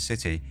driver in the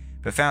city,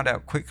 but found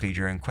out quickly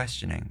during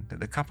questioning that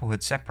the couple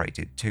had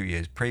separated 2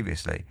 years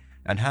previously,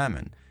 and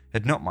Herman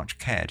had not much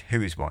cared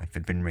who his wife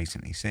had been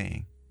recently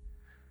seeing.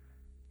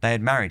 They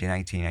had married in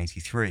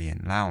 1883 in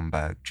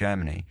Lauenburg,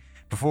 Germany,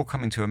 before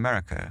coming to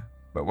America,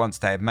 but once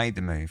they had made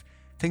the move,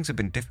 things had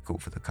been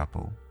difficult for the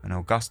couple, and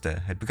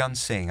Augusta had begun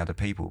seeing other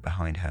people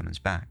behind Herman's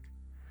back.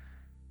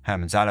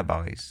 Herman's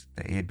alibis,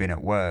 that he had been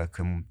at work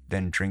and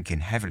then drinking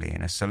heavily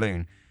in a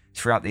saloon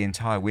throughout the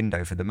entire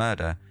window for the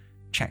murder,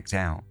 checked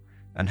out,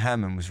 and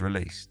Herman was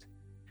released.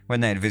 When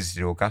they had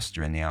visited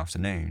Augusta in the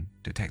afternoon,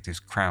 Detectives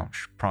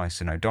Crouch,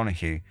 Price and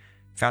O'Donoghue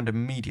found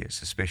immediate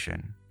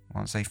suspicion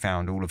once they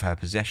found all of her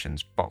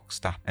possessions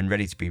boxed up and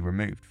ready to be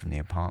removed from the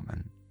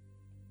apartment.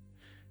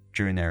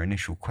 During their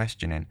initial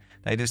questioning,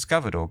 they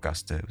discovered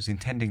Augusta was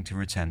intending to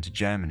return to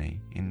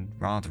Germany in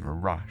rather a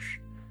rush,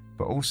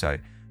 but also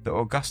that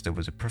Augusta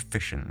was a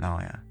proficient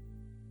liar.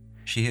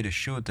 She had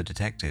assured the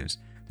detectives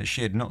that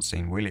she had not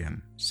seen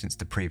William since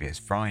the previous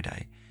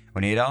Friday,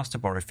 when he had asked to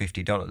borrow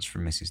 $50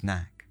 from Mrs.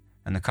 Knack,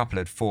 and the couple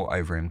had fought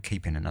over him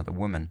keeping another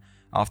woman,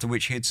 after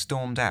which he had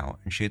stormed out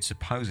and she had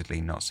supposedly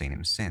not seen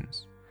him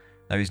since,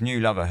 though his new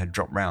lover had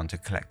dropped round to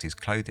collect his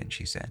clothing,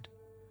 she said.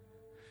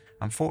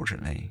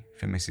 Unfortunately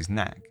for Mrs.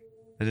 Knack,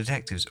 the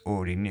detectives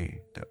already knew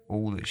that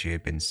all that she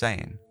had been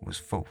saying was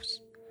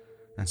false,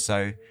 and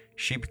so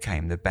she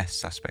became the best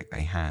suspect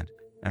they had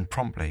and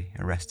promptly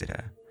arrested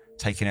her,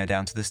 taking her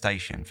down to the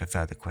station for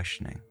further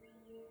questioning.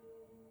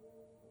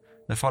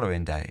 The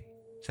following day,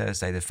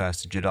 Thursday the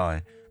 1st of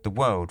July, the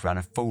World ran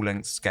a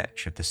full-length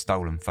sketch of the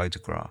stolen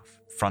photograph,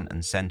 front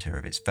and centre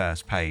of its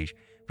first page,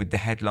 with the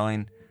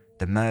headline,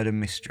 "The murder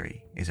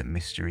mystery is a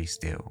mystery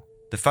still."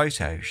 The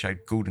photo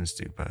showed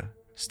Guldensuper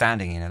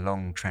standing in a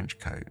long trench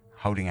coat,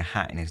 holding a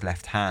hat in his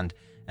left hand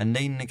and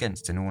leaning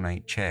against an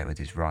ornate chair with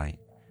his right,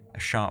 a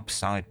sharp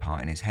side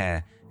part in his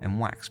hair and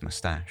waxed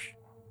moustache.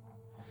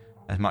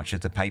 As much as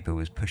the paper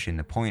was pushing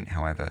the point,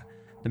 however,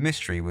 the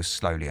mystery was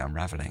slowly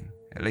unravelling,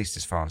 at least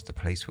as far as the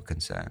police were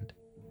concerned.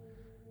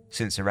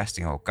 Since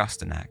arresting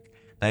Augusta Knack,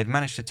 they had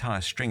managed to tie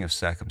a string of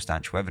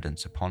circumstantial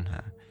evidence upon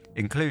her,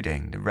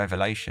 including the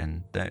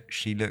revelation that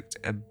she looked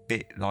a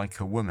bit like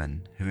a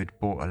woman who had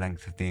bought a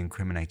length of the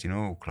incriminating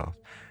oilcloth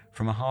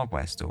from a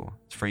hardware store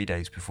 3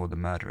 days before the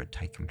murder had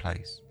taken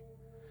place.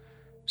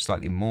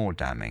 Slightly more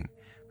damning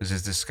was the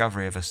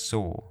discovery of a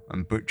saw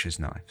and butcher's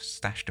knife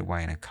stashed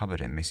away in a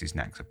cupboard in Mrs.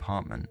 Knack's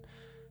apartment,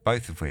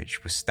 both of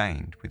which were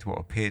stained with what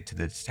appeared to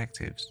the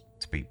detectives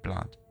to be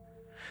blood.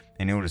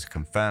 In order to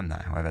confirm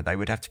that, however, they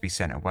would have to be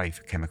sent away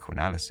for chemical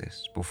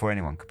analysis before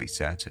anyone could be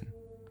certain.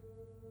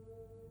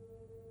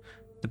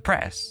 The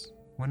press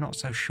were not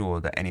so sure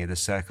that any of the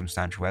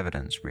circumstantial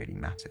evidence really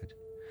mattered.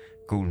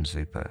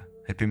 Guldensuper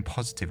had been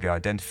positively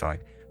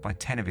identified by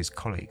 10 of his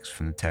colleagues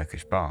from the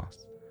Turkish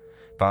baths.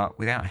 But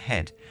without a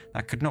head,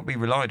 that could not be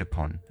relied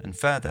upon, and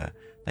further,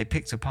 they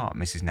picked apart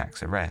Mrs.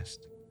 Knack's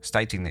arrest,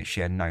 stating that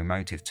she had no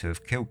motive to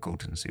have killed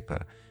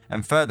Guldensuper,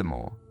 and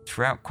furthermore,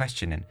 throughout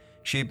questioning,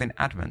 she had been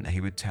adamant that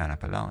he would turn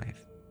up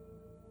alive.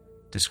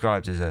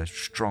 Described as a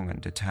strong and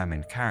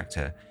determined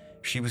character,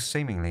 she was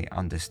seemingly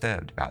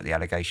undisturbed about the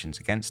allegations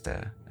against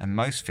her, and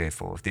most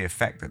fearful of the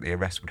effect that the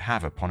arrest would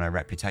have upon her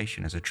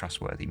reputation as a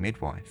trustworthy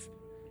midwife.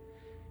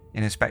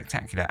 In a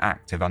spectacular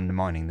act of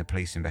undermining the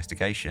police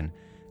investigation,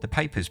 the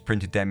papers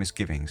printed their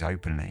misgivings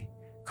openly,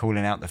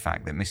 calling out the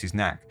fact that Mrs.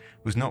 Knack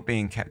was not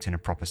being kept in a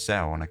proper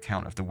cell on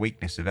account of the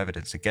weakness of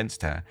evidence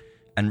against her,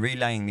 and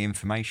relaying the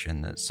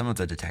information that some of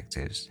the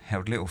detectives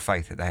held little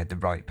faith that they had the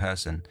right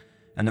person,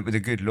 and that with a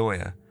good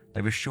lawyer,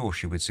 they were sure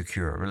she would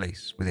secure a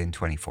release within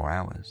 24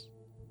 hours.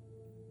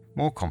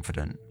 More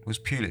confident was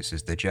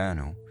Pulitzer's The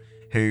Journal,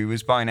 who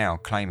was by now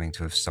claiming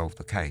to have solved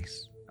the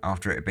case,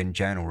 after it had been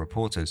Journal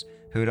reporters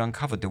who had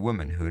uncovered the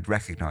woman who had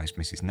recognised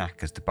Mrs. Knack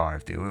as the buyer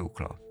of the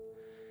oilcloth.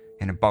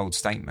 In a bold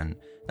statement,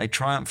 they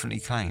triumphantly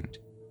claimed,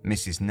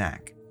 Mrs.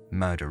 Knack,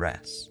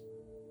 murderess.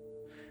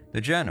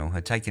 The Journal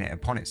had taken it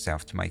upon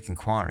itself to make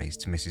inquiries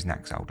to Mrs.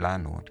 Knack's old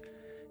landlord.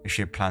 If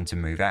she had planned to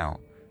move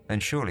out, then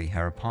surely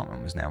her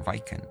apartment was now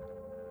vacant.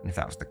 And if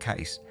that was the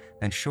case,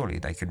 then surely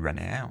they could rent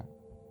it out.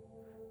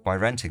 By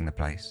renting the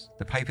place,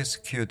 the paper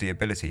secured the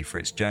ability for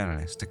its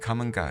journalists to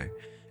come and go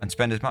and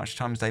spend as much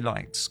time as they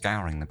liked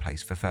scouring the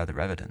place for further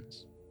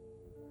evidence.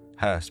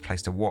 Hearst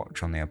placed a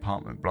watch on the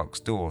apartment block's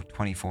door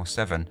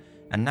 24/7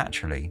 and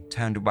naturally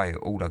turned away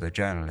all other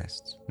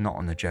journalists not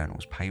on the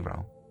Journal's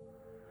payroll.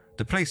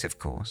 The police, of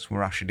course,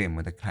 were ushered in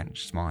with a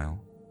clenched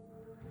smile.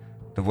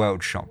 The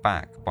World shot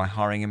back by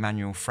hiring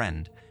Emanuel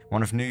Friend,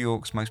 one of New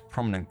York's most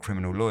prominent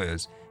criminal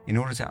lawyers, in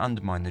order to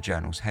undermine the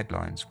Journal's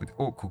headlines with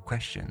awkward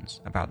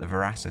questions about the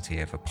veracity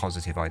of a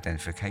positive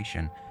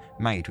identification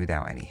made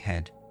without any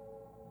head.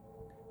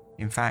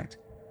 In fact,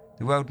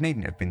 the World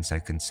needn't have been so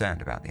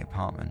concerned about the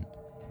apartment.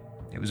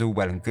 It was all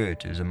well and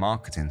good as a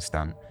marketing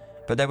stunt,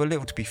 but there were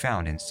little to be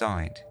found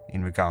inside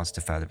in regards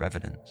to further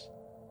evidence.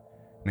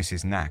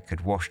 Mrs. Knack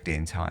had washed the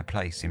entire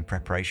place in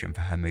preparation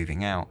for her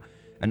moving out,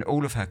 and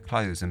all of her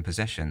clothes and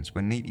possessions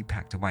were neatly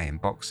packed away in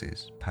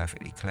boxes,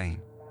 perfectly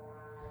clean.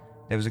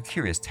 There was a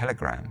curious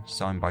telegram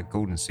signed by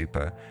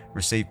Guldensuper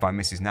received by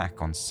Mrs.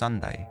 Knack on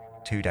Sunday,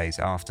 2 days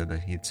after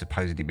he had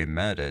supposedly been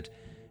murdered.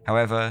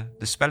 However,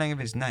 the spelling of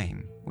his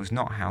name was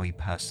not how he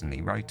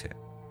personally wrote it.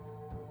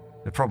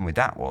 The problem with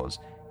that was,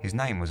 his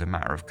name was a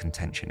matter of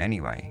contention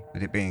anyway,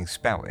 with it being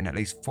spelt in at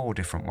least 4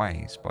 different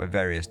ways by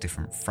various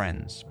different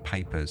friends,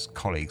 papers,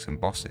 colleagues and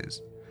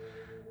bosses.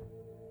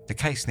 The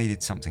case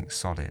needed something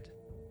solid.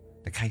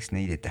 The case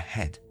needed the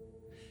head.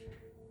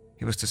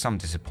 It was to some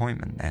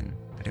disappointment then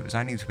that it was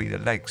only to be the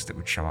legs that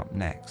would show up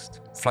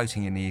next,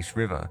 floating in the East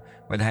River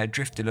where they had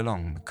drifted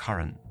along the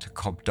current to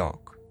Cobb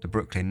Dock, the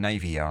Brooklyn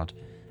Navy Yard,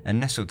 and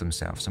nestled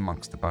themselves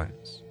amongst the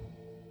boats.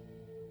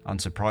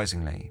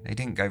 Unsurprisingly, they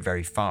didn't go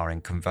very far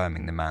in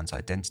confirming the man's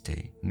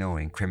identity, nor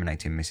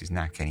incriminating Mrs.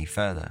 Knack any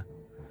further.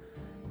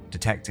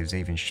 Detectives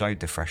even showed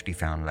the freshly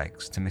found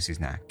legs to Mrs.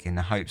 Knack in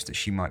the hopes that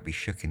she might be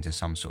shook into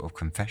some sort of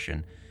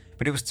confession,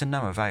 but it was to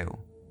no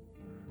avail.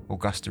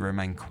 Augusta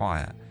remained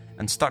quiet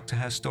and stuck to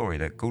her story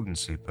that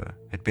Guldensuper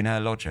had been her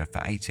lodger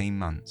for 18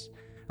 months,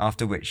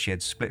 after which she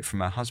had split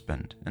from her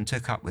husband and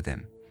took up with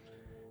him.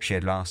 She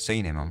had last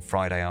seen him on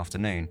Friday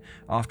afternoon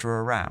after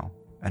a row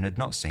and had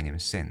not seen him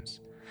since,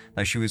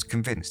 though she was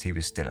convinced he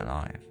was still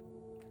alive.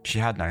 She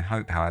had no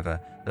hope, however,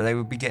 that they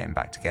would be getting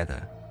back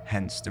together,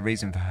 hence the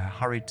reason for her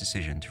hurried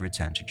decision to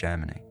return to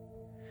Germany.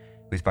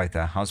 With both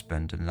her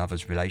husband and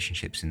lover's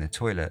relationships in the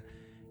toilet,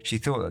 she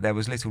thought that there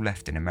was little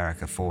left in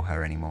America for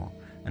her anymore,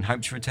 and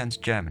hoped to return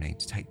to Germany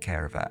to take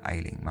care of her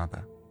ailing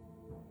mother.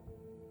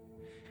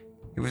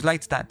 It was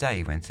later that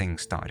day when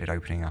things started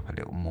opening up a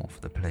little more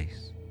for the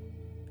police.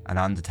 An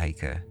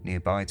undertaker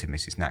nearby to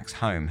Mrs. Knack's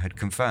home had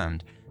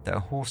confirmed that a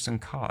horse and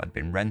car had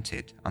been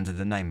rented under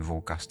the name of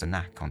Augusta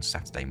Knack on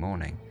Saturday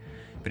morning,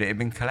 but it had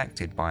been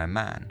collected by a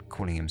man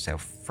calling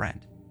himself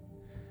Fred.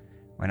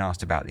 When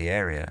asked about the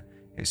area,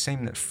 it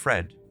seemed that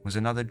Fred was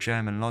another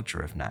German lodger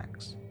of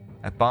Knack's,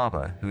 a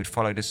barber who had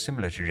followed a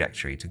similar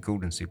trajectory to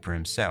Guldensuper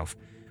himself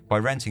by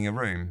renting a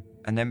room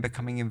and then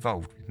becoming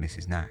involved with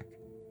Mrs. Knack.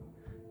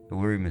 The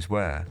rumours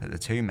were that the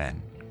two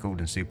men,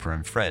 Guldensuper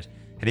and Fred,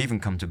 had even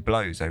come to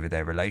blows over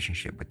their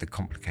relationship with the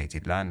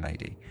complicated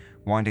landlady,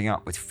 winding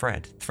up with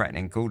Fred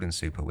threatening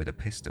Guldensuper with a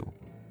pistol.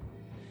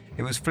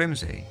 It was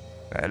flimsy,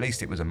 but at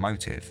least it was a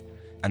motive,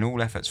 and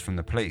all efforts from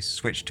the police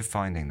switched to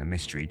finding the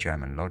mystery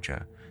German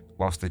lodger,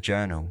 whilst the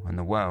Journal and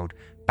the World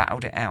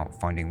battled it out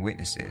finding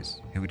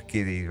witnesses who would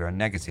give either a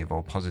negative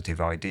or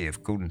positive ID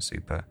of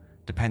Guldensuper,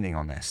 depending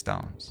on their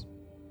stance.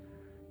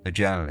 The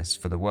journalists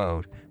for the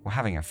World were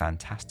having a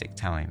fantastic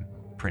time,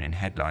 printing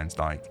headlines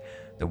like,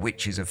 "The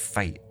Witches of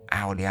Fate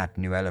hourly add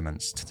new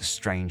elements to the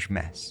strange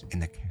mess in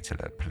the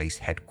Kettler police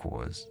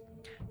headquarters."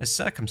 As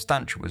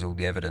circumstantial as all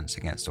the evidence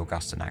against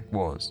Augusta Knack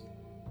was,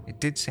 it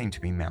did seem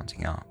to be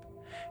mounting up.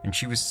 and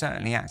she was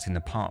certainly acting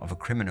the part of a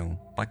criminal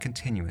by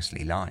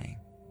continuously lying.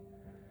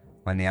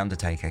 When the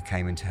undertaker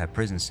came into her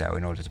prison cell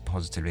in order to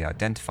positively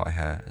identify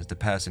her as the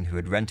person who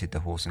had rented the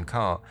horse and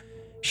cart,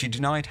 she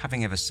denied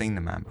having ever seen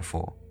the man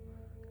before,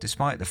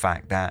 despite the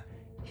fact that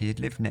he had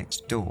lived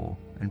next door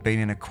and been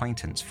an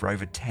acquaintance for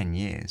over 10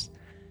 years,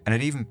 and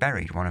had even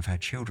buried one of her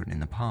children in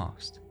the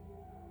past.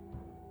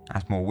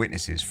 As more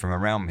witnesses from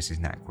around Mrs.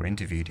 Knack were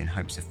interviewed in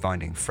hopes of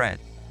finding Fred,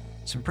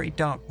 some pretty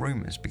dark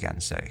rumours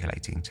began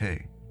circulating too.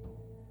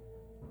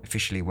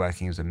 Officially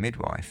working as a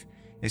midwife,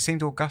 it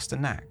seemed Augusta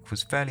Knack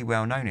was fairly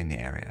well known in the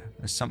area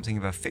as something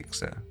of a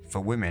fixer for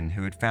women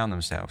who had found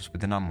themselves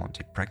with an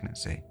unwanted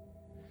pregnancy.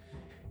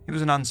 It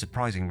was an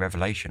unsurprising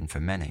revelation for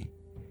many.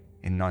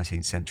 In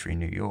 19th century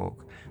New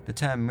York, the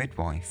term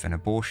midwife and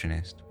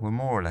abortionist were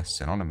more or less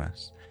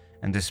synonymous,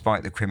 and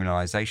despite the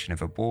criminalisation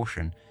of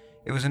abortion,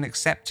 it was an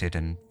accepted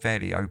and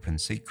fairly open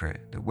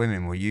secret that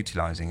women were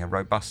utilising a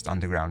robust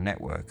underground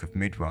network of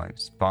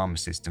midwives,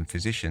 pharmacists and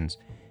physicians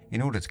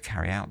in order to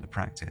carry out the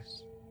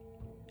practice.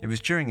 It was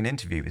during an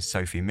interview with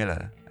Sophie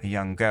Miller, a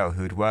young girl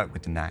who had worked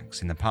with the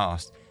Knacks in the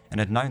past and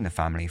had known the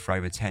family for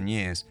over 10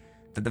 years,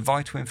 that the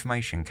vital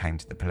information came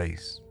to the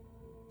police.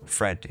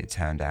 Fred, it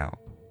turned out,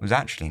 was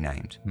actually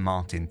named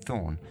Martin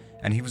Thorn,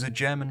 and he was a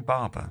German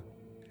barber.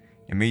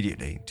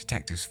 Immediately,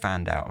 detectives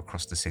fanned out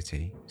across the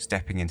city,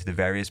 stepping into the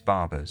various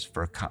barbers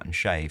for a cut and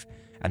shave,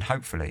 and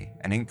hopefully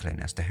an inkling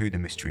as to who the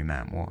mystery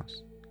man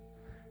was.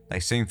 They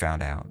soon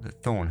found out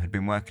that Thorn had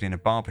been working in a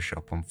barber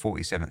shop on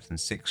 47th and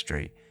 6th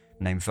Street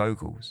named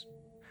Vogel's.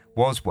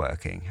 Was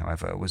working,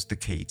 however, was the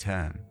key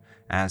term,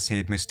 as he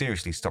had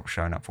mysteriously stopped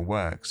showing up for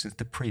work since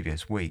the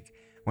previous week,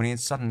 when he had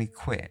suddenly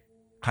quit,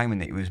 claiming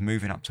that he was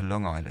moving up to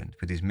Long Island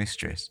with his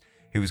mistress,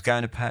 who was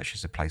going to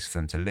purchase a place for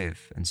them to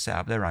live and set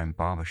up their own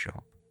barber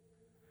shop.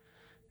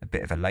 A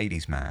bit of a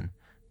ladies' man,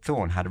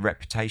 Thorn had a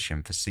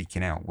reputation for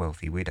seeking out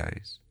wealthy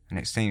widows, and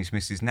it seems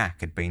Mrs. Knack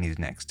had been his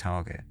next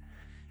target,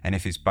 and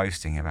if his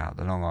boasting about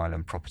the Long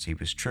Island property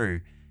was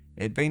true,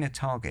 it had been a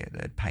target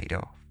that had paid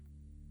off.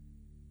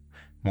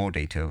 More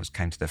details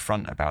came to the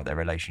front about their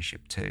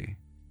relationship too.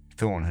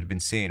 Thorn had been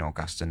seeing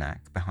Augusta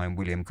Knack behind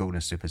William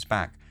Guldenstubber's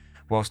back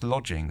whilst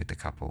lodging with the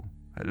couple,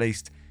 at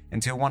least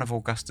until one of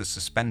Augusta's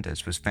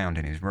suspenders was found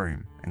in his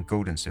room and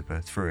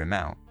Guldenstubber threw him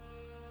out.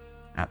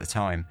 At the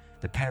time,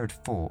 the pair had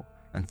fought,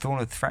 and Thorn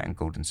had threatened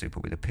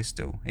Guldenstubber with a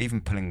pistol,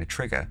 even pulling the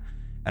trigger,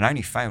 and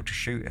only failed to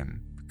shoot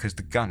him because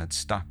the gun had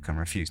stuck and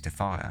refused to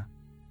fire.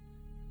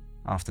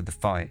 After the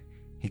fight,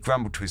 he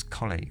grumbled to his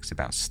colleagues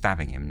about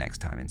stabbing him next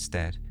time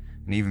instead,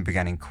 and even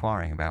began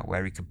inquiring about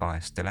where he could buy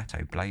a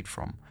stiletto blade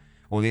from,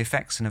 or the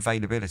effects and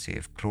availability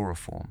of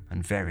chloroform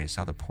and various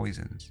other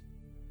poisons.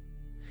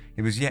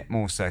 It was yet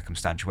more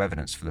circumstantial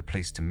evidence for the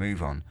police to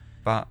move on,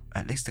 but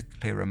at least a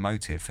clearer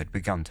motive had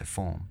begun to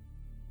form.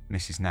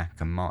 Mrs.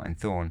 Knack and Martin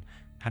Thorn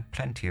had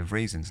plenty of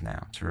reasons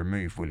now to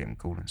remove William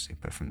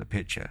Guldenstubber from the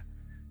picture,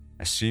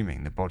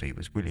 assuming the body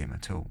was William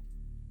at all.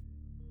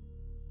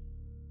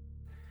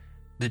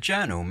 The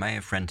Journal may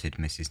have rented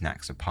Mrs.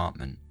 Knack's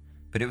apartment,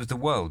 but it was the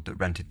World that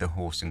rented the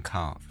horse and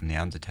cart from the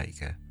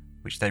undertaker,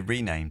 which they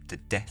renamed the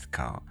Death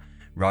Cart,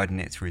 riding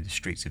it through the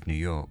streets of New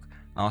York,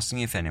 asking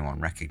if anyone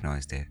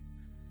recognised it.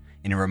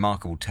 In a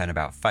remarkable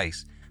turnabout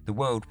face, the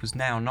World was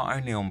now not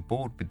only on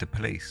board with the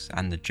police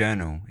and the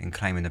Journal in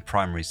claiming the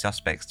primary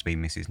suspects to be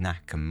Mrs.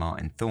 Knack and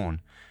Martin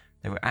Thorn,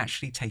 they were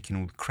actually taking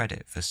all the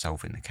credit for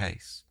solving the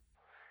case.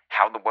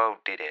 How the World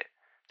did it,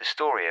 the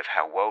story of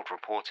how World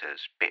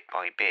reporters, bit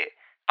by bit,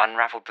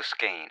 unravelled the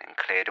skein and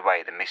cleared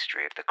away the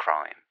mystery of the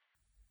crime.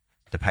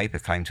 The paper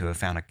claimed to have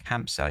found a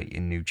campsite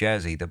in New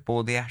Jersey that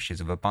bore the ashes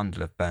of a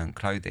bundle of burnt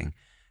clothing,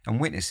 and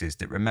witnesses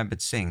that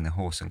remembered seeing the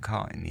horse and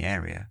cart in the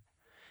area.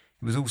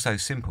 It was all so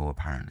simple,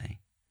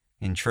 apparently.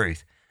 In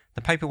truth,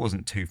 the paper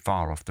wasn't too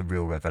far off the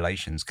real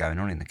revelations going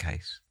on in the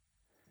case.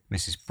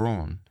 Mrs.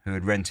 Braun, who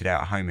had rented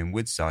out a home in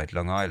Woodside,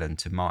 Long Island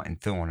to Martin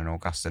Thorn and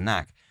Augusta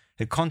Knack,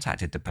 had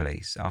contacted the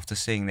police after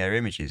seeing their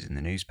images in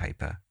the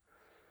newspaper.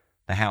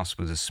 The house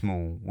was a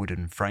small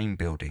wooden frame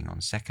building on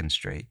 2nd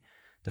Street,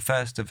 the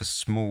first of a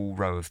small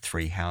row of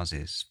 3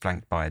 houses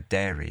flanked by a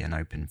dairy and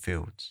open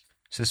fields.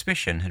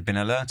 Suspicion had been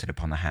alerted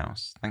upon the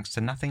house thanks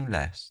to nothing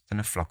less than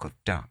a flock of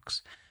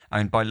ducks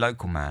owned by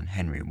local man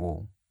Henry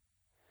Wall.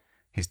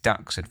 His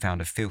ducks had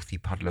found a filthy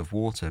puddle of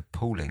water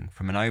pooling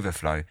from an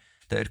overflow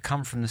that had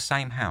come from the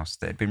same house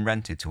that had been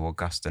rented to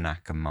Augusta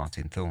Knack and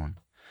Martin Thorn.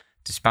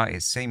 Despite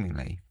it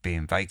seemingly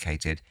being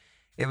vacated,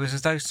 it was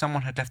as though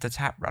someone had left the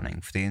tap running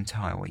for the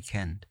entire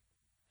weekend.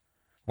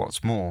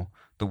 What's more,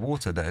 the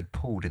water that had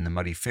pooled in the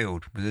muddy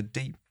field was a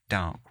deep,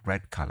 dark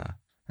red colour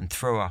and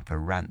threw up a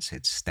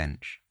rancid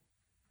stench.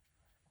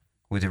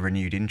 With a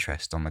renewed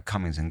interest on the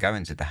comings and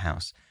goings of the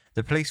house,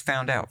 the police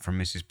found out from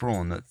Mrs.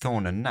 Braun that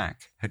Thorn and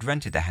Knack had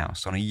rented the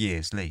house on a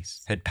year's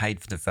lease, had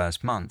paid for the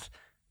first month,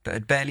 but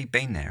had barely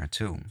been there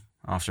at all,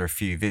 after a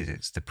few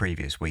visits the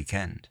previous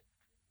weekend.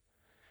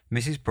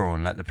 Mrs.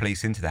 Braun let the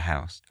police into the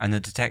house, and the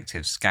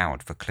detectives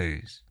scoured for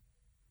clues.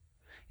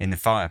 In the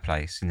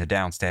fireplace in the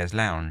downstairs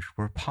lounge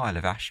were a pile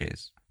of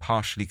ashes,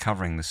 partially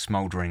covering the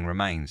smouldering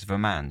remains of a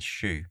man's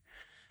shoe,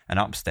 and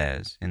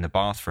upstairs, in the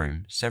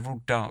bathroom,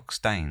 several dark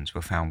stains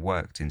were found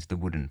worked into the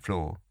wooden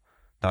floor,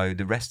 though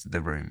the rest of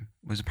the room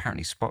was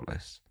apparently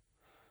spotless.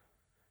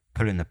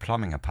 Pulling the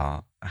plumbing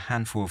apart, a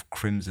handful of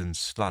crimson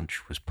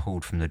sludge was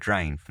pulled from the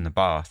drain from the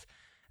bath,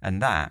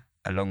 and that,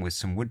 along with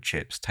some wood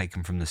chips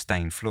taken from the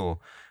stained floor,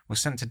 was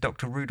sent to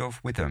Dr.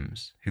 Rudolph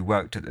Withams, who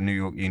worked at the New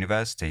York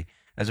University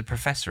as a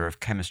professor of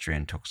chemistry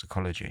and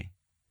toxicology.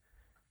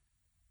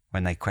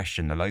 When they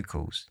questioned the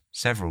locals,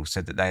 several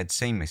said that they had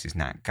seen Mrs.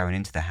 Knack going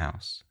into the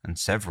house, and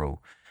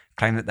several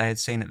claimed that they had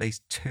seen at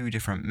least 2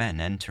 different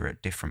men enter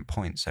at different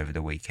points over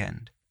the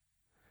weekend.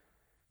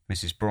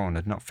 Mrs. Braun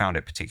had not found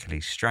it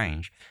particularly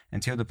strange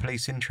until the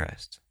police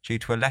interest, due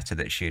to a letter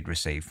that she had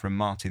received from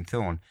Martin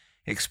Thorne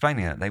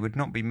explaining that they would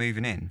not be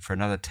moving in for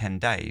another 10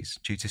 days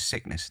due to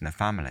sickness in the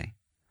family.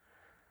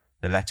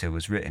 The letter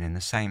was written in the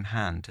same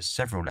hand as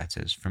several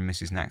letters from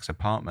Mrs. Knack's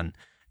apartment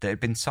that had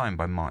been signed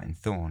by Martin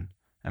Thorne,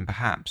 and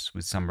perhaps,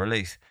 with some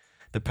relief,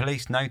 the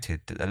police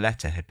noted that the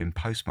letter had been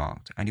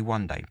postmarked only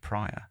 1 day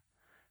prior,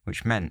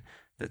 which meant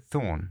that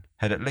Thorne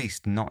had at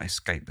least not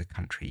escaped the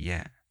country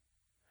yet.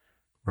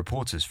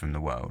 Reporters from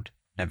the world,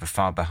 never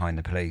far behind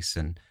the police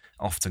and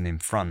often in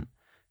front,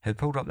 had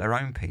pulled up their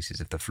own pieces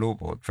of the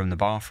floorboard from the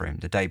bathroom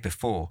the day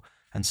before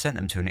and sent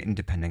them to an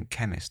independent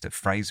chemist at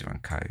Fraser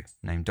 & Co.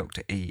 named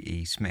Dr.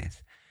 E.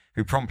 Smith,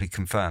 who promptly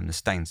confirmed the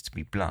stains to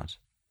be blood,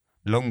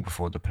 long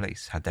before the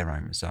police had their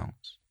own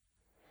results.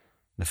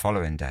 The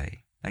following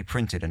day, they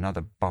printed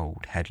another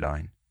bold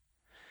headline: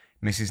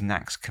 Mrs.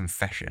 Knack's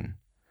confession,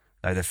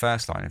 though the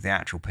first line of the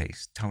actual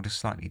piece told a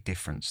slightly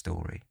different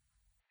story.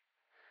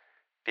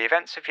 The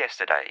events of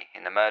yesterday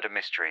in the murder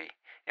mystery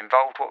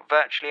involved what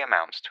virtually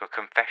amounts to a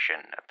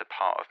confession of the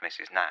part of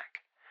Mrs.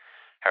 Knack.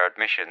 Her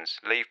admissions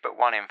leave but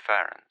one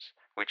inference,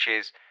 which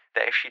is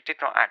that if she did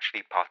not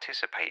actually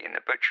participate in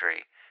the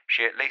butchery,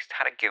 she at least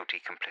had a guilty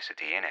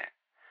complicity in it.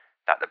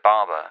 That the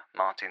barber,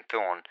 Martin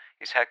Thorne,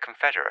 is her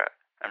confederate,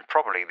 and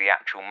probably the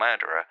actual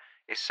murderer,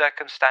 is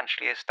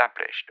circumstantially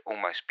established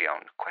almost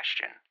beyond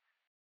question.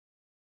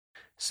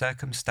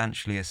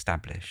 Circumstantially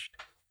established.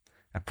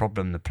 A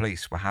problem the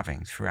police were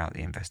having throughout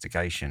the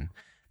investigation,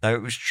 though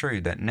it was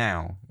true that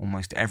now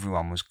almost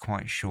everyone was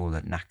quite sure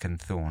that Knack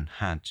and Thorne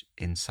had,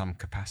 in some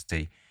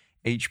capacity,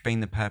 each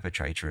been the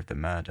perpetrator of the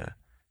murder,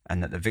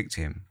 and that the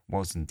victim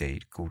was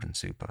indeed Gordon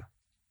Super.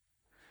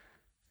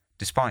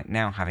 Despite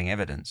now having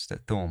evidence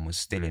that Thorne was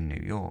still in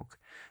New York,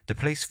 the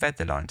police fed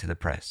the line to the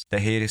press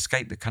that he had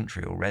escaped the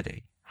country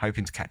already,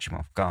 hoping to catch him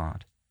off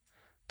guard.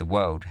 The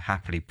World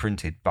happily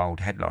printed bold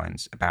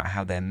headlines about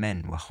how their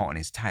men were hot on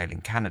his tail in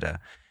Canada,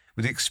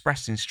 with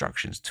express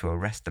instructions to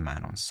arrest the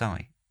man on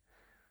sight.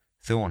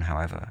 Thorne,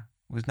 however,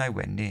 was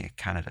nowhere near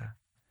Canada.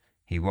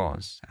 He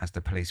was, as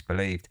the police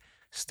believed,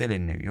 still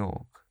in New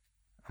York,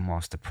 and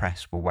whilst the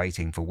press were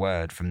waiting for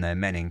word from their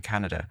men in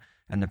Canada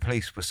and the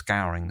police were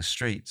scouring the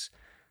streets,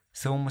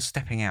 Thorne was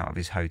stepping out of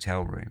his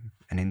hotel room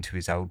and into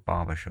his old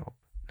barber shop,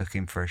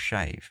 looking for a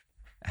shave,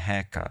 a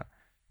haircut,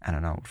 and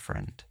an old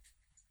friend.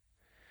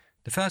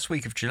 The first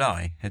week of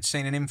July had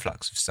seen an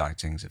influx of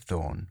sightings of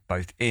Thorne,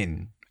 both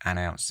in and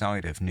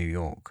outside of New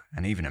York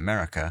and even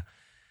America,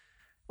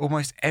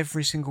 almost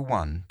every single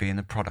one being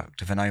the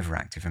product of an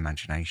overactive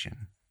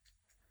imagination.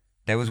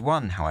 There was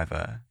one,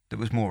 however, that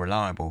was more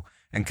reliable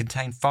and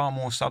contained far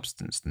more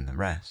substance than the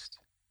rest.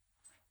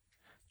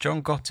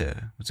 John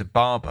Gotter was a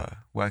barber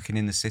working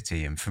in the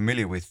city and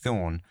familiar with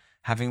Thorne,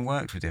 having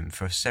worked with him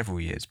for several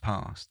years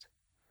past.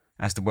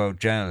 As the World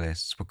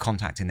journalists were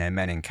contacting their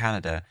men in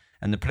Canada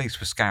and the police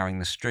were scouring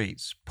the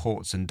streets,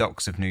 ports and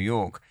docks of New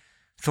York,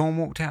 Thorne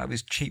walked out of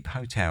his cheap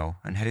hotel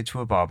and headed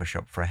to a barber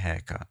shop for a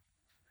haircut.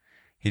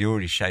 He'd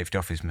already shaved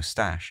off his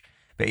moustache,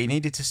 but he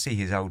needed to see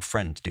his old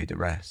friend to do the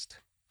rest.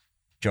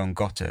 John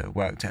Gotter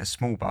worked at a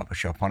small barber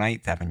shop on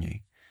 8th Avenue.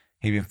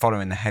 He'd been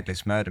following the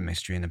headless murder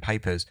mystery in the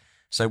papers,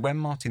 so when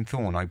Martin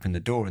Thorne opened the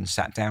door and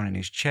sat down in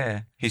his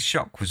chair, his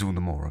shock was all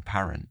the more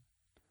apparent.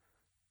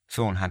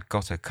 Thorne had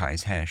Gotter cut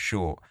his hair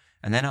short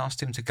and then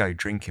asked him to go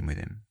drinking with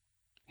him.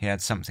 He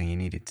had something he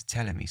needed to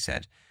tell him, he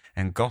said,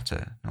 and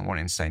Gotter, not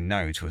wanting to say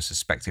no to a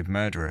suspected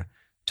murderer,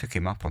 took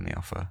him up on the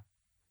offer.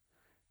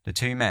 The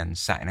two men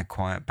sat in a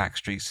quiet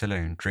backstreet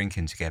saloon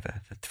drinking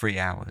together for 3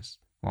 hours,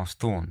 whilst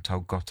Thorne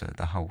told Gotter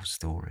the whole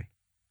story.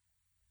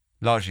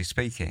 Largely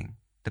speaking,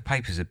 the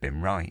papers had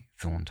been right,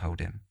 Thorne told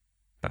him,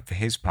 but for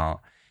his part,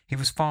 he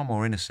was far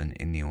more innocent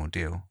in the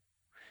ordeal.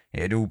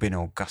 It had all been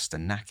Augusta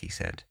Knack, he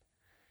said.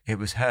 It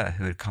was her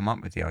who had come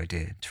up with the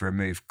idea to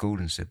remove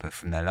Gordon Super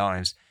from their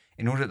lives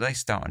in order that they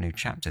start a new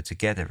chapter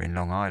together in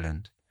Long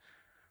Island.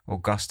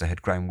 Augusta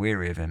had grown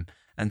weary of him,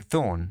 and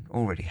Thorne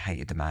already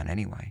hated the man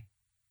anyway.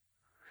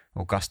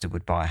 Augusta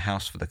would buy a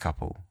house for the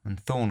couple, and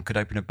Thorne could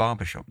open a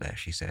barber shop there,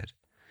 she said.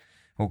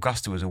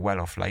 Augusta was a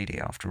well-off lady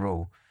after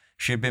all.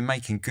 She had been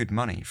making good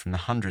money from the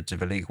hundreds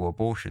of illegal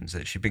abortions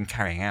that she'd been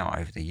carrying out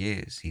over the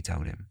years, he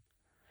told him.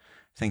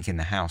 Thinking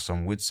the house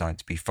on Woodside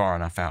to be far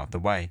enough out of the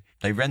way,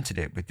 they rented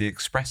it with the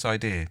express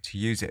idea to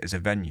use it as a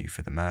venue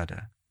for the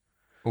murder.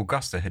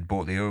 Augusta had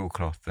bought the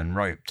oilcloth and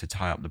rope to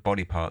tie up the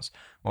body parts,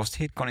 whilst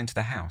he had gone into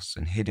the house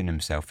and hidden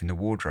himself in the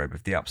wardrobe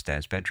of the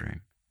upstairs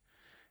bedroom.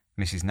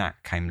 Mrs.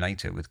 Knack came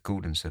later with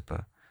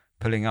Guldensupper,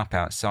 pulling up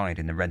outside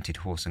in the rented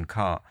horse and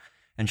cart,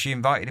 and she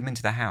invited him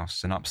into the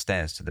house and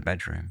upstairs to the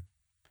bedroom.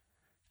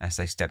 As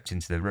they stepped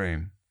into the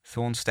room,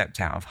 Thorn stepped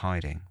out of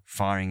hiding,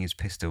 firing his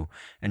pistol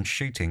and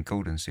shooting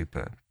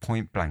Guldensupper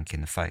point blank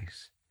in the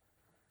face.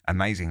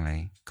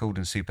 Amazingly,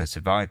 Guldensupper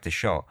survived the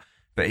shot,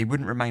 but he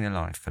wouldn't remain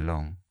alive for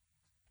long.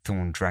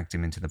 Thorn dragged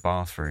him into the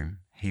bathroom,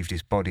 heaved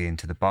his body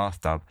into the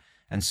bathtub,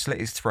 and slit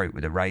his throat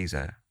with a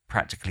razor,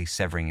 practically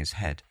severing his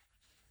head.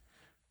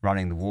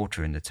 Running the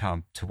water in the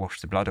tub to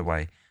wash the blood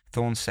away,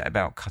 Thorn set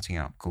about cutting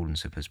up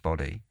Guldensupper's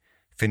body,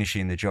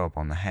 finishing the job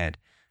on the head,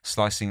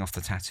 slicing off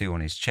the tattoo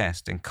on his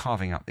chest and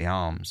carving up the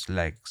arms,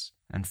 legs,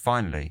 and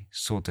finally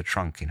sawed the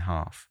trunk in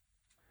half.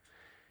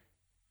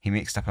 He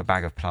mixed up a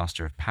bag of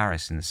plaster of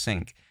Paris in the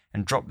sink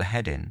and dropped the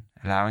head in,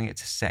 allowing it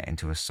to set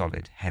into a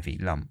solid, heavy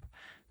lump,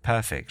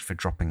 perfect for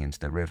dropping into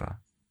the river.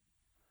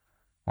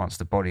 Once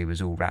the body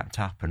was all wrapped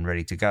up and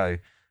ready to go,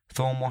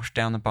 Thorn washed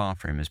down the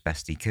bathroom as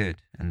best he could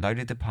and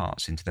loaded the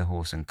parts into the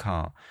horse and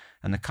cart,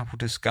 and the couple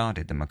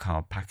discarded the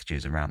macabre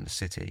packages around the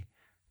city,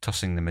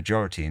 tossing the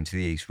majority into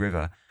the East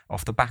River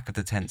off the back of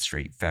the 10th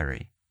Street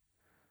ferry.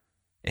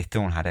 If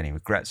Thorn had any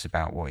regrets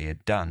about what he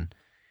had done,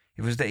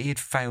 it was that he had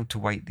failed to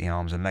weight the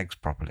arms and legs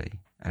properly,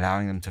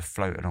 allowing them to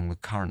float along the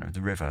current of the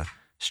river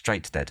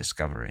straight to their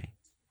discovery.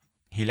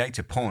 He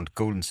later pawned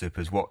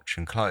Guldensupper's watch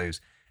and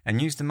clothes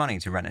and used the money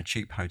to rent a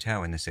cheap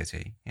hotel in the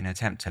city in an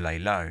attempt to lay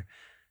low,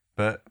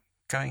 but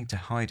going into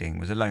hiding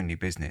was a lonely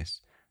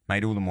business,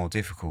 made all the more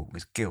difficult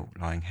with guilt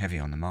lying heavy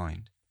on the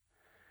mind.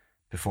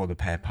 Before the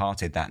pair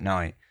parted that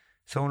night,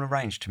 Thorn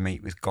arranged to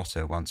meet with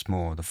Gotter once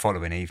more the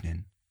following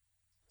evening.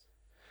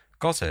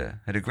 Gotter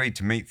had agreed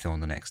to meet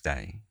Thorn the next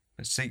day,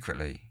 but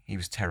secretly he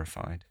was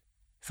terrified.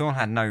 Thorn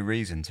had no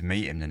reason to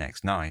meet him the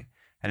next night,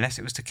 unless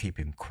it was to keep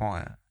him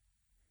quiet.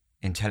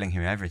 In telling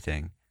him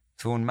everything,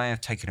 Thorn may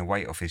have taken a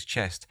weight off his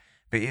chest,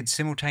 but he had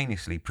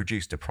simultaneously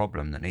produced a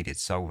problem that needed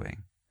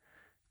solving.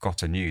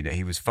 Gotter knew that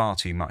he was far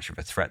too much of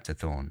a threat to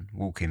Thorn,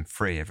 walking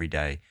free every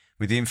day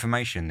with the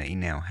information that he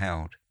now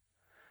held.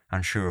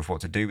 Unsure of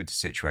what to do with the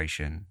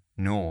situation,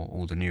 nor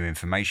all the new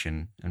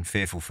information, and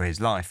fearful for his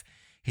life,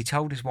 he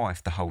told his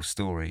wife the whole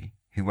story,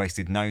 who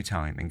wasted no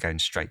time in going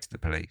straight to the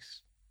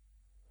police.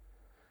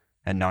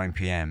 At 9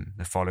 p.m.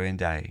 the following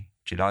day,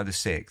 July the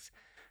 6th,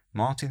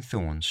 Martin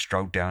Thorn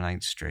strolled down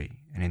 8th Street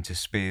and into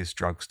Spears'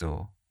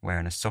 drugstore,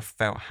 wearing a soft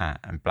felt hat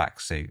and black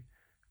suit,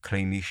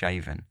 cleanly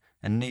shaven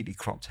and neatly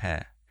cropped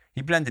hair.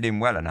 He blended in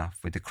well enough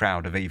with the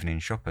crowd of evening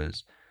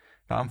shoppers,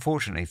 but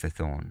unfortunately for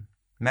Thorn,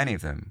 many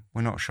of them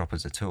were not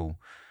shoppers at all.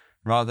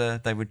 Rather,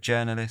 they were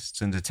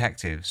journalists and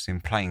detectives in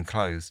plain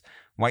clothes,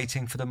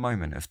 waiting for the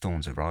moment of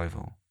Thorn's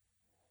arrival.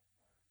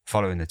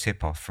 Following the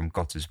tip-off from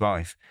Gotter's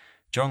wife,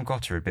 John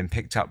Gotter had been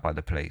picked up by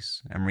the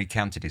police and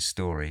recounted his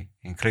story,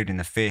 including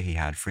the fear he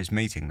had for his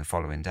meeting the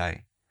following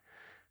day.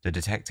 The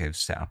detectives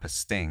set up a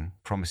sting,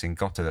 promising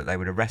Gotter that they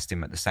would arrest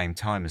him at the same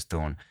time as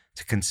Thorn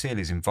to conceal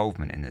his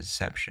involvement in the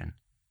deception.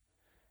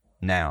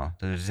 Now,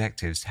 the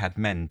detectives had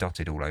men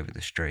dotted all over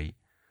the street,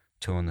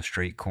 2 on the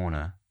street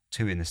corner,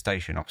 2 in the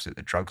station opposite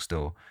the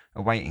drugstore,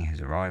 awaiting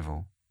his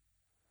arrival.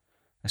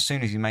 As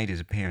soon as he made his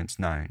appearance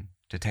known,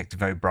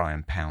 Detective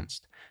O'Brien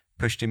pounced,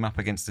 pushed him up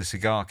against the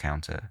cigar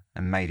counter,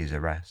 and made his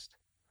arrest.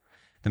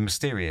 The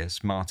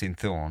mysterious Martin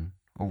Thorn,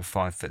 all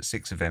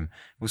 5'6" of him,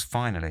 was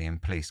finally in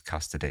police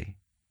custody.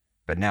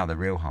 But now the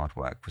real hard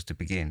work was to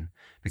begin,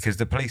 because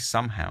the police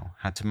somehow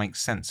had to make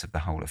sense of the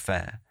whole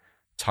affair,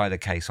 tie the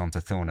case onto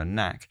Thorn and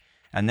Knack,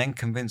 and then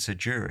convince a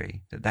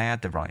jury that they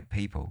had the right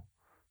people,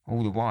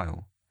 all the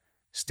while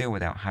still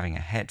without having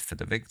a head for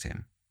the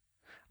victim.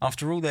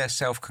 After all their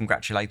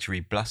self-congratulatory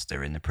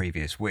bluster in the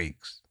previous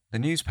weeks, the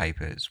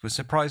newspapers were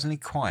surprisingly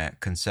quiet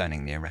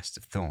concerning the arrest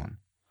of Thorn.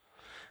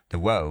 The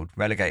World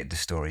relegated the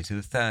story to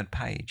the 3rd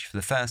page for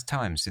the first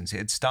time since it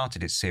had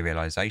started its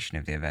serialisation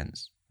of the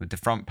events, with the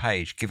front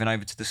page given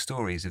over to the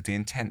stories of the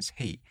intense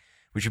heat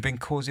which had been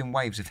causing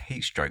waves of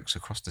heat strokes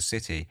across the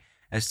city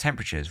as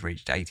temperatures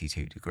reached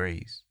 82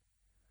 degrees.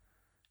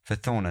 For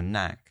Thorn and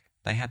Knack,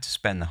 they had to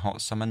spend the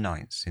hot summer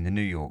nights in the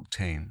New York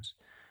Tombs,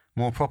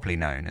 more properly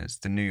known as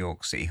the New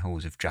York City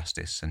Halls of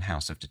Justice and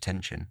House of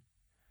Detention.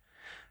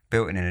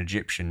 Built in an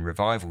Egyptian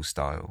revival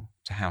style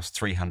to house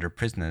 300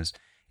 prisoners,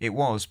 it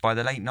was, by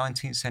the late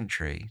 19th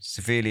century,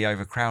 severely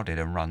overcrowded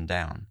and run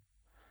down.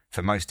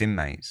 For most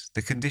inmates,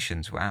 the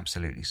conditions were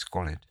absolutely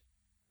squalid.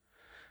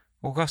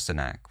 Augusta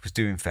Knack was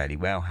doing fairly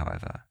well,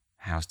 however,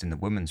 housed in the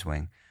women's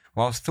wing,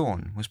 whilst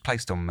Thorn was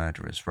placed on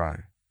Murderers' Row.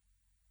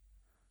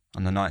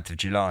 On the 9th of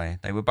July,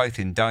 they were both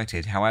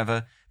indicted.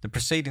 However, the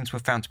proceedings were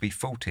found to be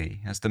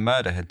faulty, as the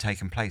murder had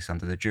taken place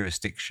under the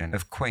jurisdiction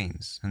of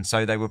Queens, and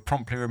so they were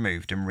promptly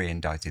removed and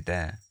re-indicted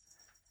there.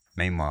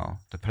 Meanwhile,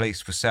 the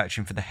police were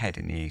searching for the head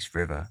in the East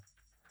River.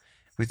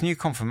 With new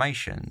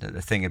confirmation that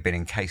the thing had been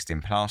encased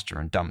in plaster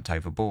and dumped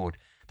overboard,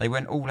 they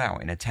went all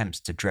out in attempts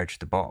to dredge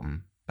the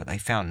bottom, but they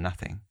found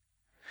nothing.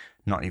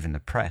 Not even the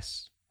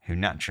press, who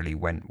naturally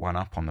went one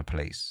up on the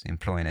police,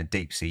 employing a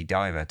deep-sea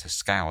diver to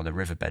scour the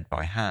riverbed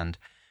by hand,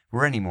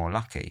 were any more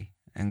lucky,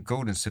 and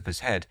Gordon Super's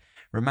head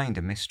remained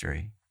a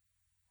mystery.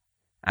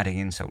 Adding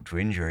insult to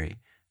injury,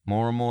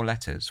 more and more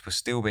letters were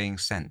still being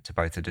sent to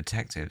both the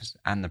detectives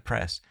and the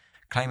press,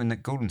 claiming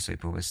that Gordon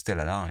Super was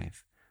still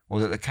alive,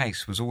 or that the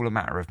case was all a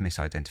matter of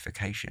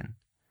misidentification.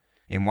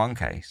 In one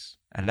case,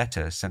 a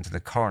letter sent to the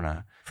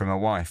coroner from a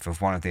wife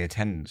of one of the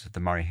attendants of the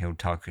Murray Hill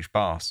Turkish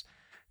Baths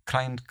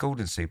claimed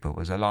Gordon Super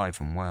was alive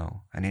and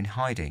well, and in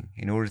hiding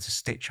in order to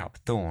stitch up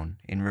Thorne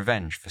in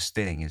revenge for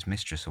stealing his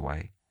mistress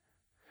away.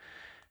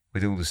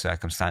 With all the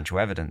circumstantial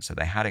evidence that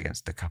they had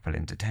against the couple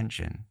in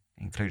detention,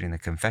 including the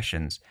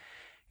confessions,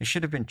 it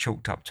should have been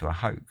chalked up to a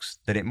hoax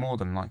that it more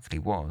than likely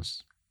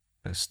was,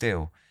 but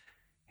still,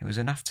 it was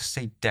enough to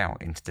seed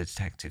doubt into the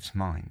detectives'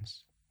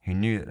 minds, who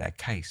knew that their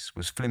case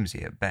was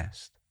flimsy at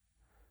best.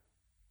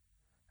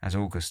 As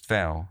August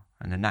fell,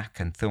 and the Knack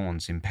and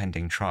Thorne's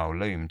impending trial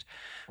loomed,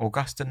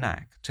 Augusta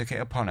Knack took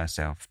it upon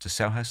herself to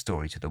sell her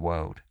story to the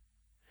world.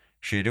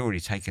 She had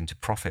already taken to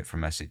profit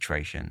from her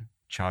situation,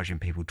 charging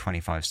people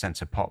 25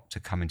 cents a pop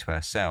to come into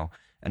her cell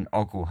and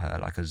ogle her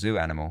like a zoo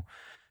animal,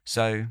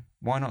 so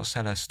why not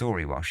sell her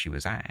story while she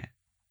was at it?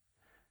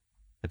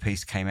 The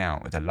piece came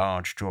out with a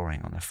large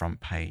drawing on the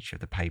front page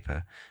of the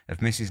paper of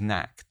Mrs.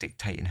 Knack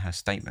dictating her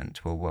statement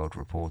to a world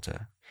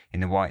reporter. In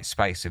the white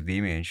space of the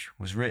image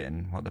was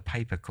written what the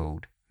paper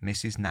called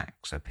Mrs.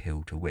 Knack's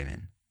Appeal to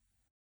Women.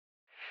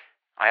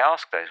 I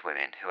ask those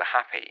women who are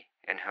happy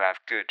and who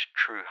have good,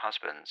 true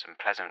husbands and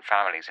pleasant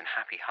families and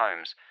happy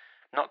homes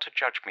not to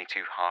judge me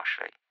too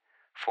harshly,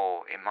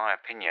 for, in my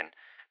opinion,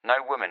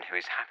 no woman who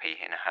is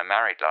happy in her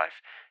married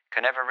life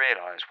can ever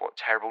realise what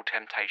terrible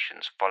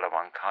temptations follow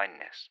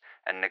unkindness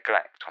and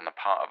neglect on the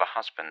part of a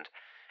husband,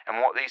 and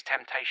what these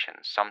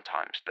temptations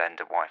sometimes lend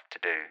a wife to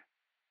do.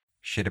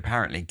 She had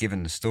apparently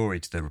given the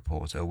story to the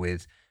reporter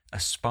with a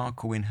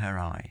sparkle in her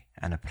eye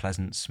and a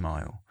pleasant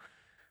smile.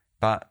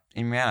 But,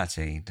 in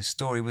reality, the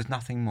story was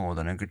nothing more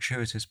than a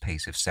gratuitous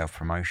piece of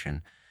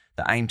self-promotion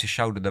that aimed to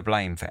shoulder the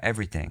blame for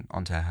everything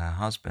onto her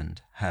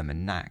husband,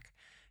 Herman Knack,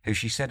 who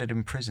she said had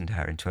imprisoned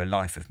her into a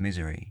life of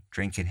misery,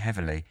 drinking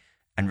heavily,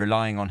 and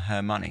relying on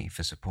her money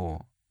for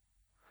support.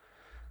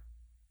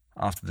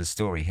 After the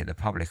story hit the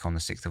public on the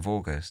 6th of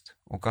August,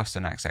 Augusta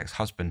Knack's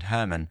ex-husband,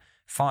 Herman,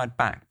 fired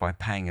back by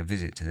paying a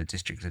visit to the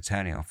district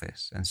attorney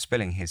office and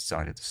spilling his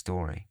side of the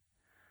story.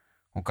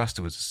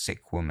 Augusta was a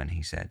sick woman,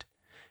 he said.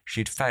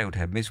 She had failed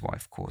her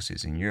midwife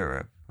courses in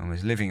Europe and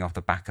was living off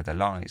the back of the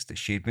lies that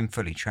she had been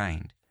fully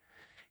trained.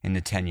 In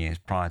the 10 years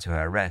prior to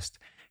her arrest,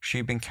 she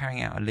had been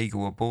carrying out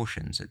illegal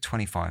abortions at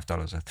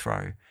 $25 a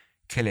throw,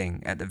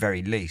 killing at the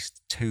very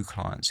least 2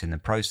 clients in the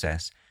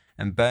process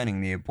and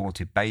burning the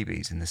aborted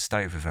babies in the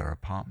stove of her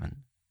apartment.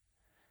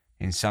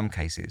 In some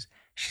cases,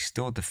 she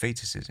stored the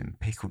fetuses in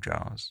pickle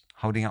jars,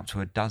 holding up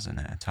to a dozen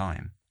at a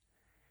time.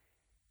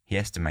 He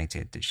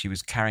estimated that she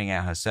was carrying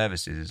out her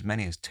services as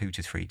many as 2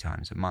 to 3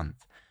 times a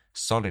month,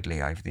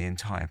 solidly over the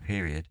entire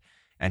period,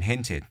 and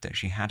hinted that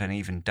she had an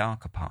even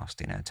darker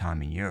past in her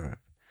time in Europe,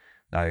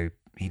 though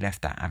he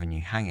left that avenue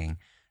hanging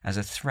as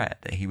a threat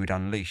that he would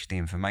unleash the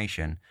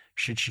information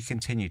should she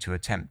continue to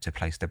attempt to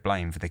place the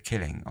blame for the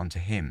killing onto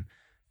him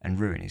and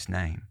ruin his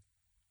name.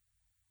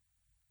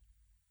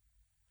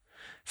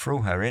 For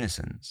all her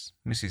innocence,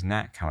 Mrs.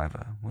 Knack,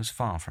 however, was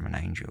far from an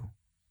angel.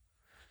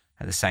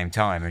 At the same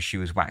time as she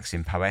was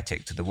waxing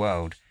poetic to the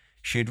world,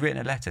 she had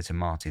written a letter to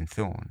Martin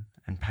Thorne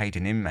and paid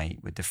an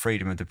inmate with the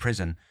freedom of the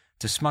prison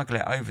to smuggle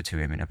it over to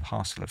him in a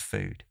parcel of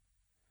food.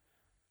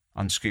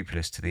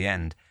 Unscrupulous to the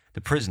end,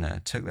 the prisoner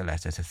took the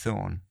letter to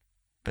Thorne,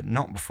 but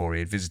not before he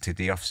had visited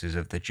the offices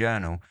of the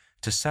Journal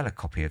to sell a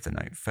copy of the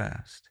note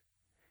first.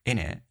 In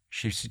it,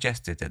 she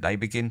suggested that they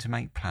begin to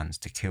make plans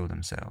to kill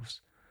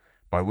themselves,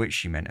 by which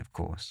she meant, of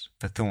course,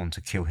 for Thorne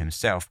to kill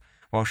himself,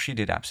 while she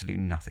did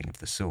absolutely nothing of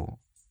the sort.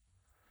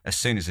 As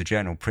soon as the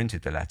Journal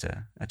printed the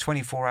letter, a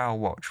 24-hour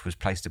watch was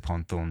placed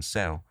upon Thorne's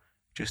cell,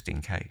 just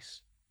in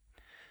case.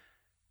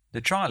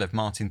 The trial of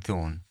Martin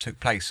Thorne took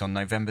place on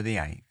November the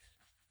 8th.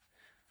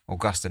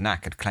 Augusta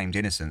Knack had claimed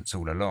innocence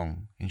all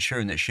along,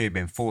 ensuring that she had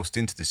been forced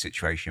into the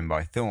situation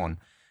by Thorne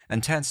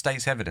and turned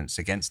state's evidence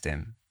against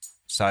him.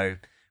 So,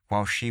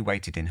 while she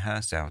waited in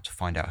her cell to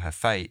find out her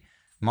fate,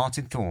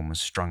 Martin Thorne was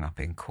strung up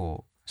in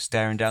court,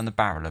 staring down the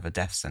barrel of a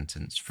death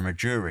sentence from a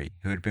jury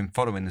who had been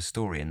following the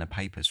story in the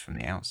papers from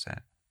the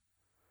outset.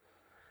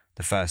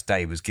 The first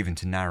day was given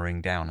to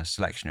narrowing down a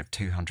selection of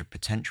 200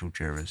 potential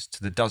jurors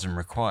to the dozen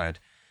required,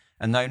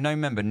 and though no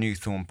member knew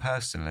Thorne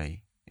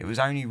personally, it was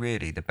only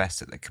really the best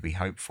that could be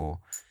hoped for,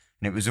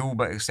 and it was all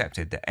but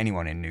accepted that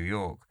anyone in New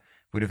York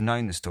would have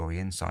known the story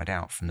inside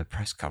out from the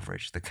press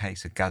coverage the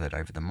case had gathered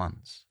over the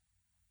months.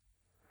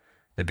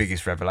 The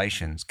biggest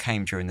revelations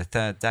came during the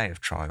 3rd day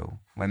of trial,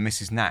 when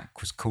Mrs.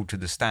 Knack was called to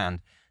the stand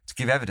to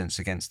give evidence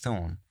against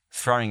Thorne,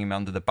 throwing him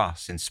under the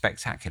bus in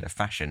spectacular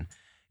fashion,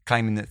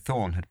 claiming that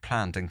Thorne had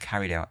planned and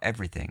carried out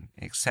everything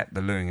except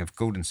the luring of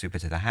Gordon Super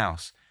to the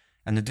house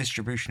and the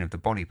distribution of the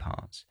body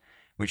parts,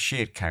 which she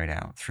had carried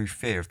out through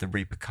fear of the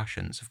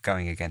repercussions of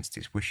going against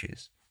his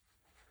wishes.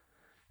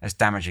 As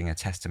damaging a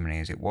testimony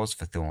as it was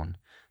for Thorne,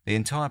 the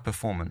entire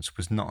performance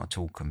was not at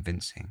all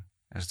convincing,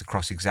 as the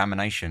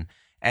cross-examination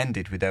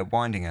ended with her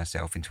winding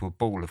herself into a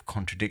ball of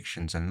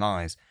contradictions and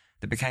lies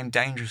that became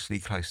dangerously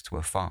close to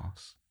a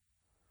farce.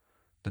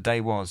 The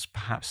day was,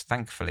 perhaps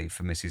thankfully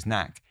for Mrs.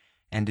 Knack,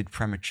 ended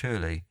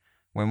prematurely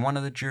when one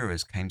of the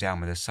jurors came down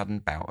with a sudden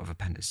bout of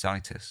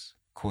appendicitis,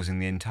 causing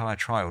the entire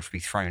trial to be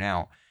thrown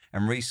out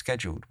and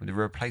rescheduled with a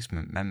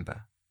replacement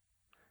member.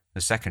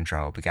 The second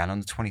trial began on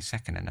the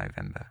 22nd of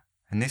November,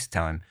 and this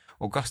time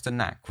Augusta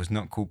Knack was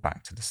not called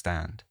back to the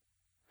stand.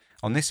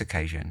 On this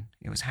occasion,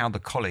 it was how the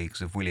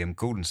colleagues of William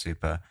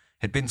Guldenstubbe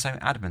had been so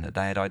adamant that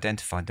they had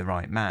identified the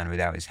right man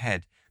without his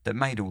head that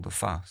made all the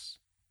fuss.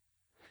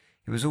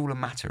 It was all a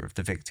matter of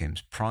the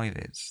victim's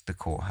privates, the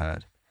court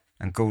heard,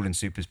 and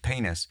Guldenstubbe's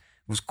penis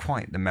was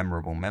quite the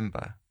memorable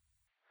member.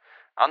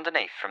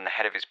 Underneath from the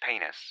head of his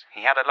penis,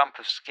 he had a lump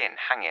of skin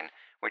hanging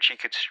which he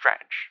could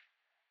stretch.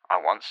 I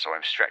once saw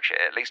him stretch it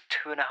at least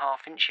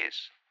 2.5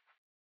 inches.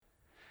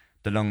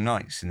 The long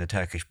nights in the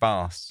Turkish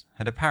baths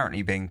had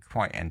apparently been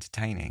quite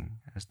entertaining,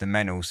 as the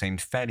men all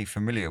seemed fairly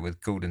familiar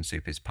with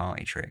Guldenstubbe's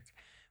party trick,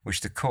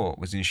 which the court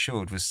was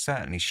ensured was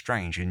certainly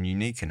strange and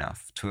unique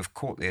enough to have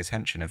caught the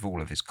attention of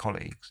all of his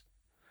colleagues.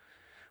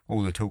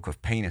 All the talk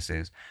of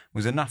penises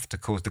was enough to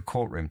cause the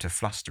courtroom to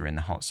fluster in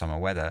the hot summer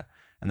weather,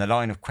 and the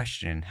line of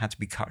questioning had to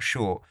be cut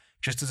short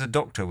just as a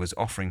doctor was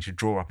offering to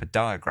draw up a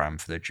diagram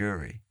for the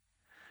jury.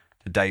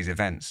 The day's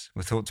events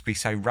were thought to be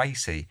so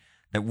racy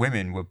that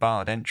women were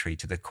barred entry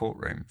to the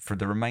courtroom for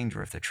the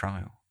remainder of the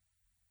trial.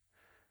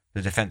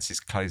 The defence's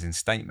closing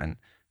statement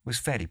was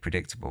fairly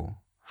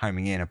predictable,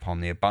 homing in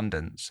upon the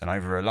abundance and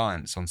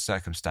over-reliance on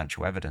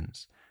circumstantial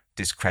evidence,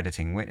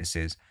 discrediting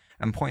witnesses,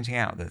 and pointing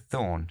out that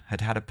Thorne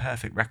had had a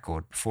perfect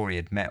record before he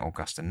had met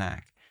Augusta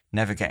Knack,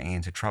 never getting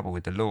into trouble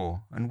with the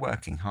law and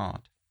working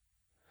hard.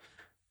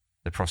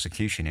 The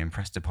prosecution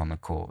impressed upon the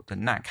court that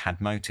Knack had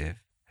motive,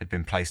 had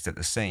been placed at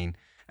the scene,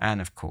 and,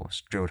 of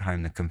course, drilled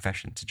home the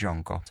confession to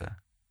John Gotter.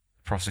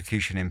 The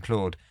prosecution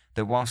implored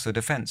that whilst the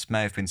defence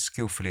may have been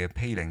skillfully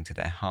appealing to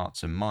their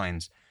hearts and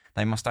minds,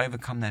 they must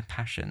overcome their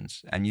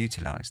passions and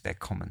utilise their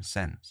common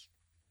sense.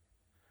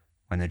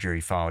 When the jury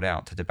filed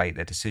out to debate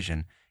their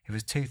decision, it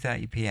was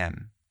 2:30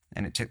 p.m,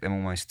 and it took them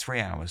almost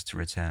 3 hours to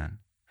return.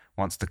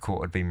 Once the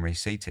court had been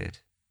reseated,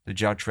 the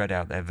judge read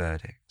out their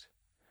verdict.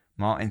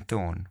 Martin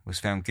Thorne was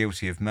found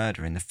guilty of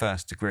murder in the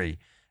first degree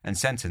and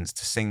sentenced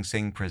to Sing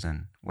Sing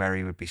prison, where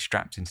he would be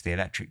strapped into the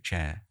electric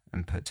chair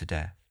and put to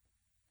death.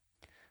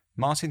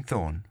 Martin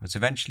Thorne was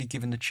eventually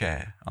given the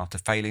chair after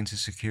failing to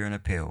secure an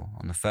appeal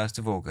on the 1st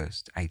of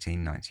August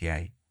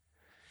 1898.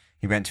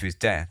 He went to his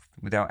death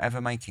without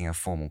ever making a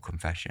formal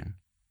confession.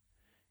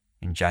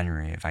 In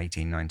January of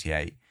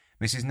 1898,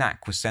 Mrs.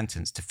 Knack was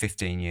sentenced to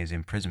 15 years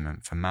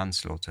imprisonment for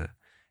manslaughter,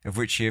 of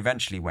which she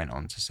eventually went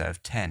on to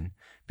serve 10,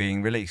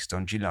 being released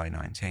on July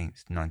 19,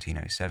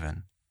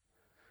 1907.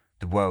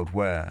 The World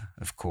were,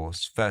 of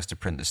course, first to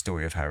print the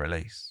story of her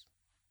release.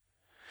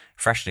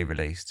 Freshly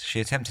released,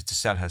 she attempted to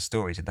sell her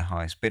story to the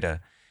highest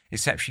bidder,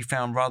 except she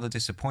found rather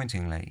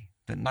disappointingly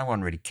that no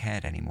one really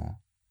cared anymore.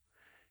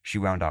 She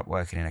wound up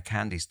working in a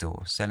candy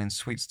store, selling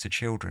sweets to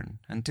children,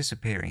 and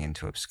disappearing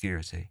into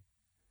obscurity.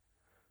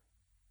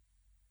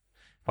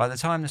 By the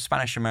time the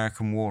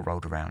Spanish-American War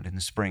rolled around in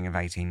the spring of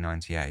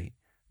 1898,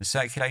 the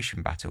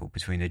circulation battle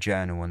between the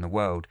Journal and the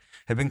World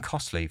had been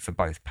costly for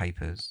both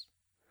papers.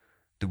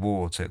 The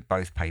war took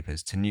both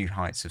papers to new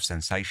heights of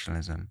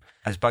sensationalism,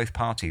 as both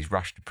parties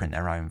rushed to print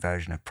their own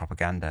version of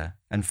propaganda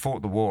and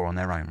fought the war on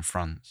their own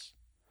fronts.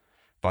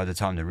 By the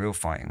time the real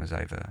fighting was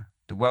over,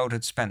 the World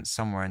had spent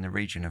somewhere in the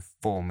region of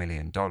 $4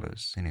 million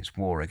in its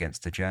war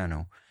against the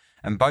Journal,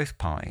 and both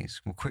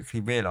parties were quickly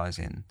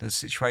realising that the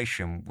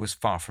situation was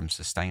far from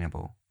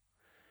sustainable.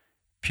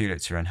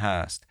 Pulitzer and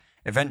Hearst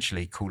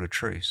eventually called a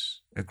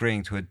truce,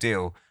 agreeing to a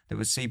deal that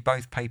would see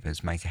both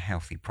papers make a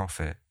healthy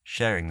profit,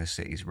 sharing the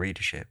city's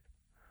readership.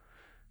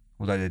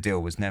 Although the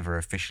deal was never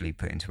officially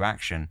put into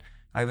action,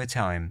 over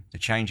time the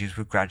changes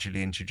were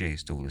gradually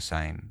introduced all the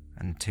same,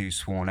 and the two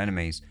sworn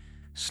enemies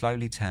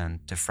slowly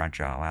turned to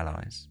fragile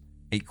allies,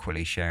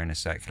 equally sharing a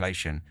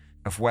circulation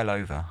of well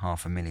over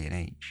 500,000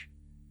 each.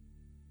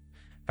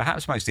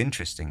 Perhaps most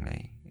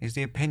interestingly is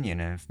the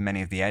opinion of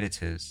many of the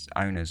editors,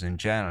 owners and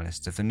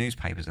journalists of the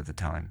newspapers of the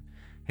time,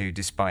 who,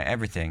 despite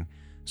everything,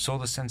 saw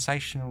the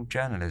sensational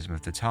journalism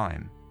of the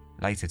time,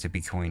 later to be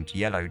coined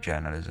yellow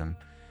journalism,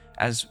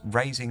 as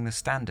raising the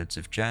standards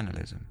of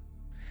journalism,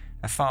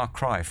 a far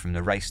cry from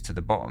the race to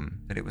the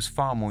bottom that it was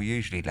far more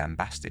usually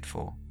lambasted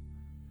for.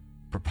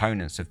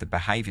 Proponents of the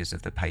behaviours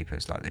of the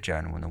papers like the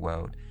Journal and the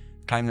World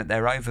claim that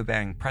their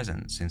overbearing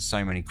presence in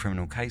so many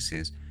criminal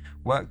cases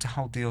worked to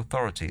hold the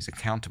authorities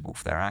accountable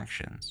for their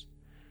actions.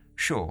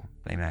 Sure,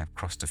 they may have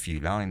crossed a few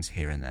lines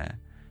here and there,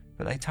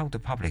 but they told the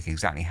public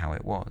exactly how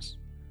it was.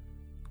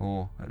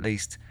 Or, at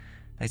least,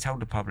 they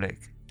told the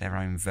public their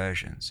own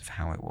versions of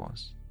how it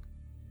was.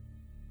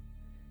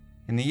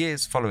 In the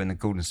years following the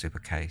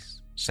Guldenstubbe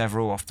case,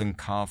 several often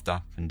carved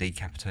up and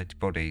decapitated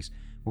bodies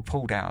were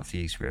pulled out of the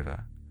East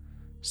River.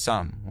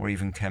 Some were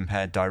even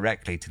compared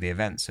directly to the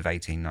events of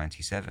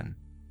 1897.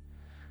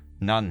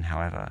 None,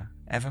 however,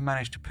 ever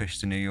managed to push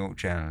the New York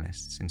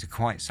journalists into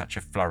quite such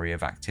a flurry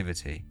of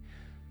activity.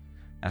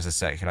 As the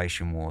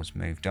circulation wars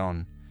moved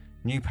on,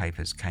 new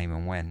papers came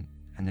and went,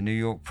 and the New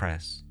York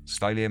press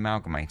slowly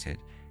amalgamated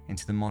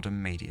into the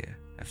modern media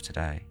of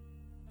today.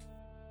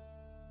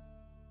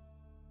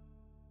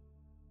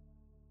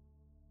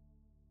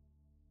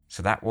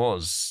 So that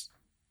was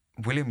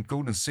William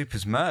Goulden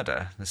Super's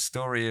murder, the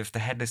story of the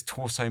Headless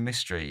Torso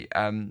mystery.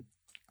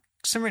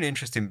 Some really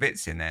interesting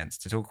bits in there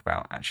to talk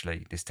about,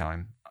 actually, this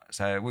time.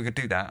 So we're going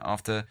to do that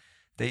after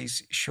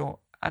these short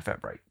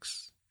advert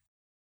breaks.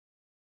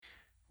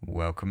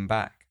 Welcome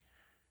back.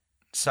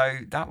 So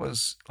that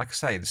was, like I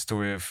say, the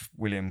story of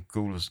William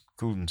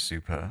Goulden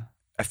Super.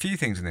 A few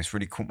things in this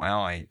really caught my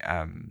eye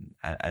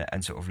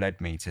and sort of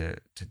led me to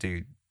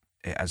do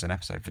it as an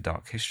episode for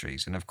Dark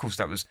Histories. And of course,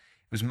 it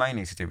was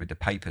mainly to do with the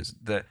papers.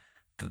 The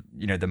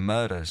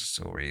murder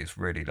story is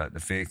really like the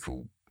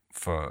vehicle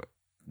for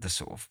the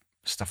sort of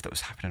stuff that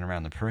was happening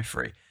around the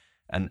periphery.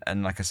 And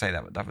like I say,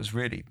 that was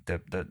really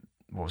the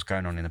what was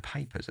going on in the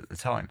papers at the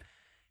time.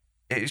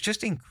 It was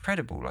just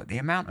incredible, like the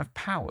amount of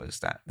powers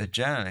that the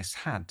journalists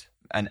had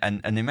and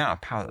the amount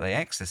of power that they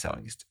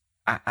exercised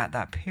at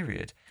that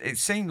period. It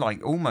seemed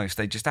like almost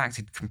they just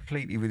acted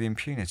completely with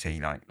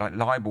impunity, like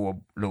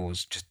libel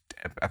laws just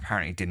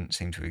apparently didn't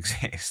seem to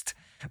exist,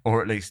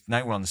 or at least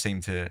no one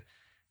seemed to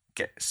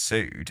get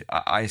sued.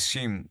 I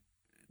assume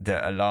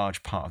that a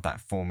large part of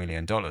that $4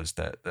 million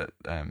that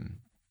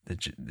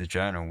the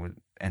journal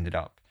ended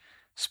up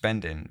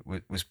spending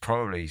was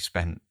probably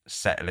spent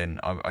settling,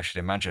 I should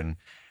imagine,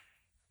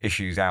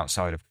 issues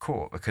outside of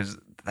court, because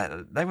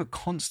they were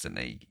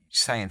constantly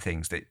saying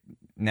things that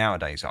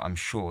nowadays I'm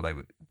sure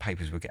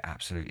papers would get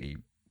absolutely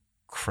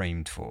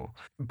creamed for.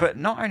 But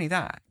not only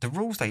that, the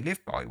rules they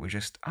lived by were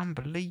just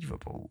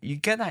unbelievable. You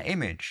get that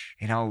image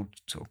in old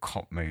sort of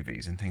cop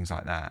movies and things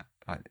like that,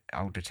 like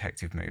old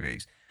detective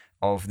movies,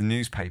 of the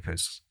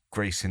newspapers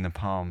greasing the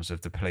palms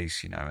of the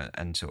police,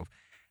 and sort of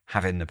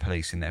having the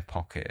police in their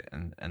pocket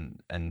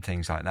and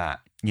things like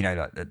that.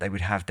 Like they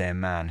would have their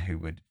man who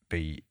would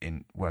be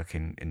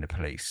working in the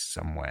police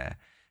somewhere,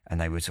 and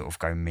they would sort of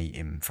go meet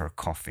him for a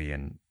coffee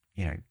and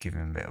give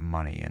him a bit of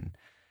money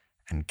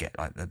and get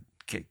like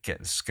get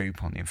the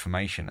scoop on the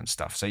information and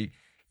stuff. So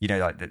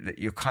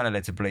you're kind of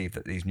led to believe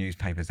that these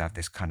newspapers have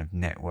this kind of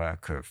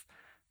network of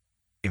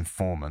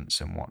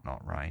informants and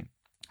whatnot, right?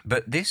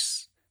 But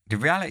the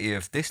reality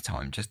of this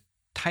time just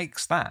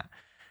takes that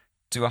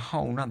to a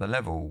whole nother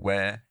level,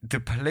 where the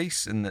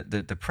police and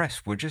the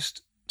press were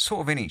just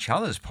sort of in each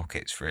other's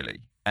pockets,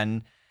 really.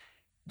 And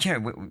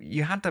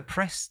you had the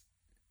press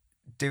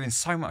doing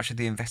so much of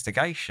the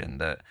investigation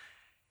that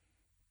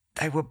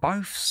they were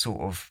both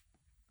sort of,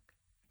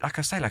 like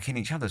I say, like in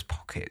each other's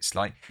pockets.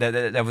 Like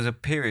there was a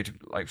period,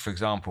 like for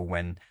example,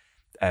 when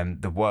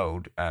the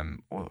World, or I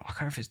can't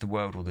remember if it's the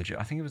World or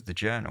I think it was the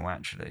Journal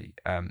actually,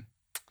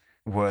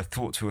 were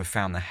thought to have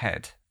found the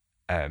head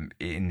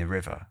in the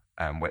river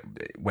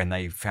when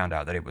they found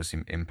out that it was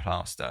in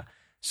plaster.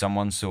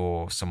 Someone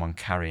saw someone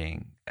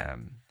carrying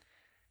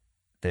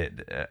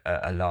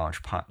a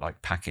large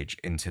package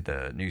into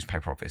the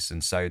newspaper office,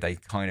 and so they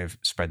kind of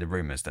spread the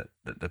rumours that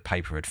the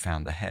paper had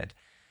found the head.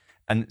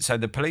 And so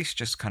the police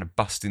just kind of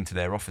bust into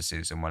their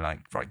offices and were like,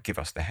 right, give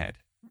us the head.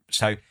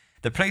 So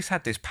the police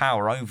had this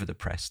power over the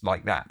press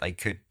like that. They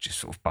could just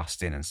sort of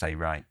bust in and say,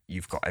 right,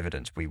 you've got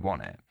evidence, we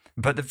want it.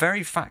 But the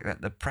very fact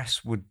that the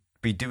press would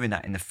be doing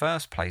that in the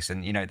first place,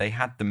 and they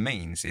had the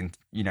means,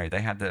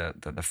 they had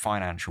the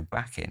financial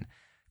backing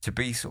to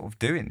be sort of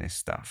doing this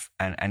stuff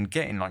and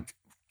getting like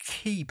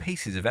key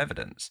pieces of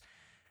evidence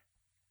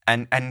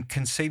and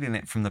concealing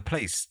it from the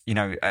police,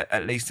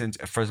 at least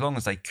for as long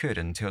as they could,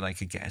 until they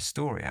could get a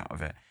story out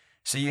of it.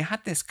 So you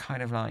had this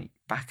kind of like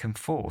back and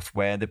forth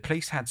where the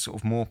police had sort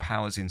of more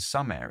powers in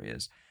some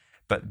areas,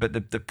 but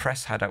the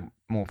press had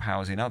more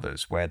powers in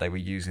others, where they were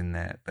using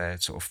their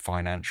sort of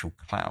financial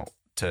clout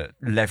to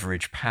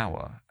leverage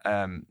power.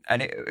 And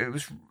it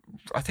was,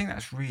 I think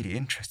that's really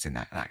interesting,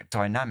 that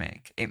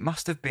dynamic. It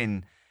must have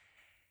been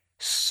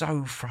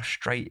so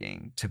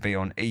frustrating to be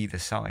on either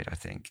side, I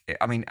think.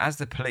 I mean, as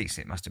the police,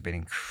 it must have been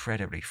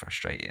incredibly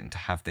frustrating to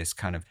have this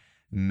kind of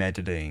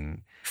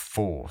meddling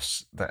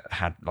force that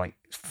had like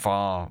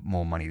far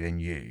more money than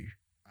you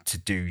to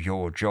do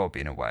your job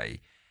in a way.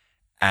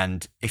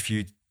 And if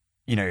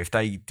if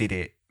they did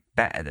it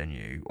better than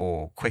you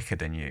or quicker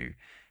than you,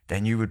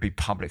 then you would be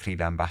publicly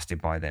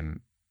lambasted by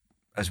them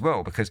as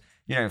well. Because,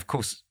 of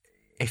course,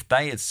 if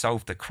they had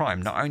solved the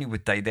crime, not only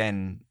would they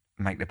then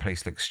make the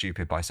police look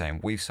stupid by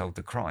saying we've solved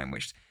the crime,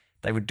 which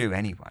they would do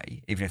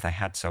anyway, even if they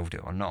had solved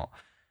it or not,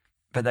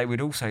 but they would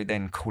also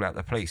then call out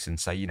the police and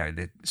say,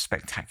 the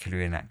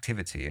spectacular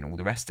inactivity and all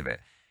the rest of it,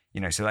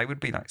 so they would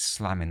be like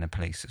slamming the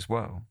police as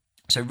well.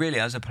 So really,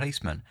 as a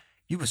policeman,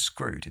 you were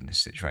screwed in this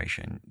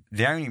situation.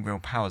 The only real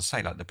power to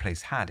say like the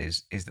police had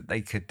is that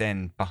they could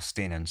then bust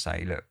in and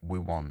say, look, we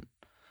want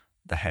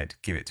the head,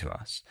 give it to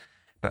us.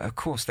 But of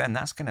course, then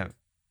that's going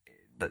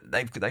to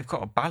they've got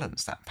to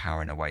balance that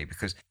power in a way,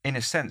 because in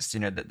a sense,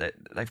 that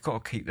they've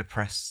got to keep the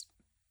press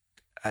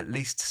at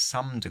least to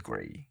some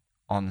degree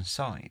on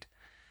side.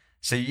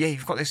 So yeah,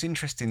 you've got this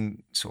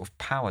interesting sort of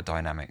power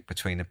dynamic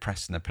between the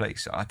press and the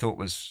police. I thought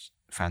was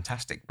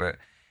fantastic, but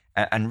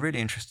and really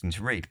interesting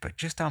to read, but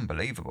just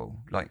unbelievable.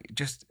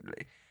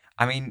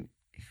 I mean,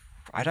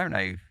 I don't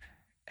know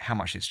how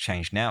much it's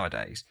changed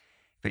nowadays,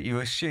 but you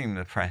assume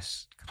the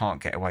press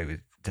can't get away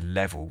with the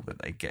level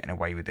that they're getting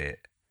away with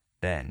it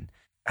then.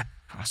 I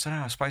don't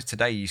know, I suppose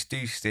today you do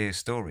hear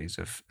stories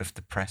of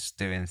the press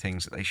doing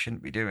things that they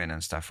shouldn't be doing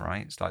and stuff,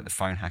 right? It's like the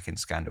phone hacking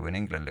scandal in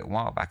England a little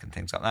while back and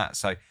things like that.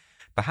 So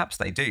perhaps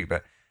they do,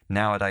 but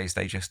nowadays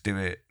they just do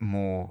it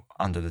more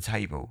under the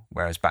table,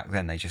 whereas back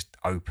then they just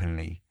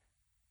openly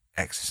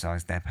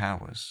exercised their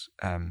powers.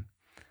 Anyway,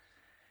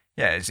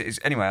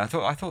 I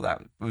thought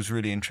that was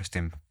really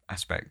interesting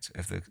aspect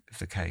of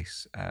the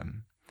case.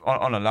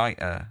 On a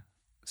lighter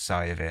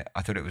side of it,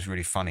 I thought it was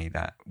really funny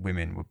that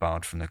women were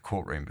barred from the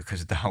courtroom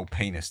because of the whole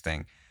penis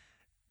thing.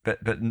 But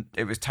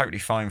it was totally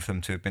fine for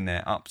them to have been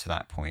there up to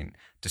that point,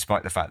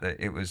 despite the fact that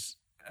it was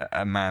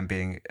a man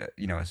being,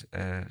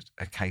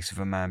 a case of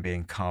a man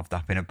being carved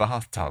up in a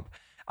bathtub.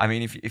 I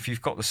mean, if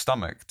you've got the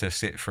stomach to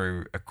sit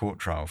through a court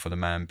trial for the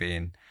man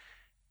being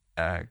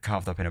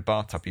carved up in a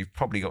bathtub, you've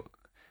probably got,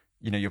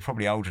 you're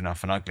probably old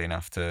enough and ugly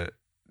enough to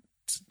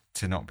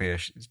not be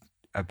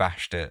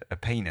abashed at a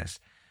penis.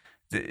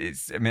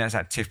 That's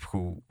that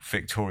typical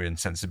Victorian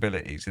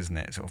sensibilities, isn't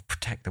it? Sort of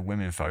protect the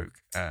women folk.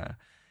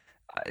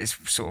 It's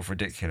sort of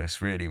ridiculous,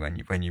 really,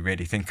 when you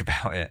really think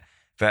about it.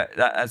 But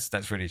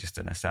that's really just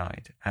an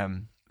aside.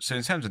 So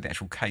in terms of the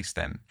actual case,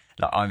 then,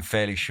 I'm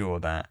fairly sure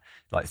that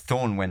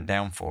Thorne went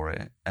down for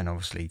it and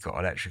obviously got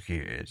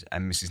electrocuted,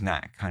 and Mrs.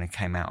 Knack kind of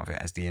came out of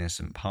it as the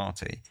innocent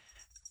party.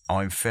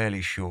 I'm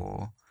fairly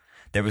sure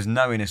there was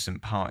no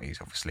innocent parties,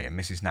 obviously, and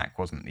Mrs. Knack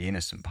wasn't the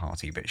innocent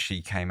party, but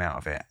she came out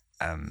of it.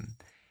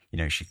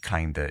 She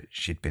claimed that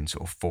she'd been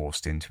sort of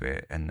forced into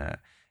it, and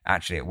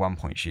actually at one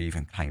point she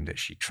even claimed that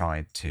she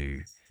tried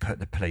to put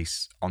the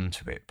police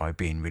onto it by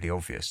being really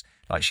obvious.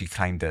 She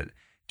claimed that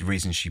the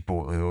reason she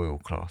bought the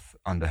oilcloth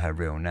under her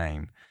real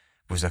name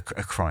was a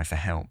cry for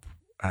help,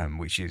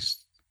 which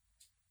is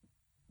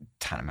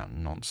tantamount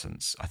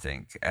nonsense, I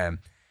think.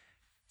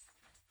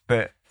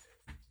 But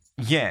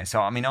yeah,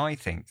 so I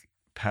think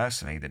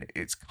personally that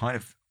it's kind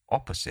of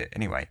opposite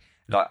anyway.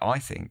 I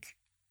think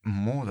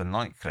more than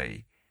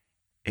likely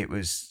it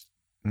was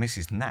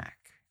Mrs. Knack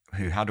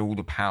who had all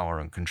the power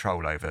and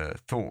control over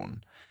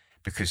Thorne,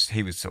 because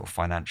he was sort of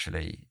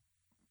financially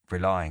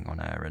relying on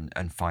her,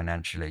 and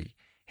financially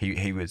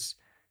he was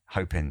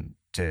hoping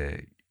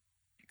to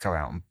go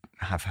out and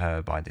have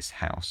her buy this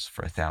house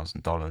for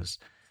 $1,000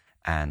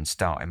 and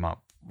start him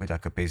up with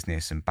a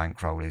business and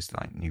bankroll his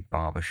new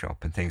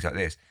barbershop and things like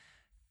this.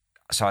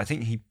 So I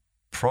think he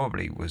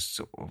probably was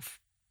sort of,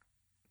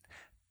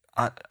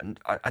 I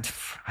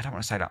don't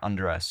want to say that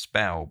under a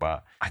spell,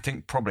 but I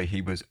think probably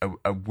he was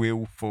a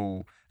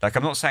willful,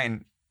 I'm not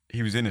saying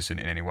he was innocent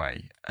in any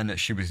way and that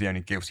she was the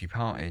only guilty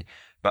party,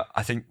 but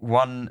I think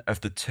one of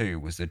the two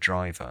was the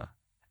driver,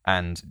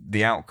 and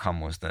the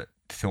outcome was that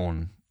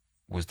Thorne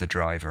was the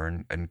driver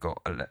and got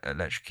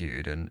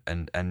electrocuted,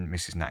 and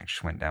Mrs. Knack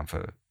just went down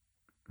for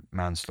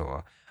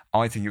manslaughter.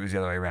 I think it was the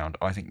other way around.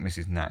 I think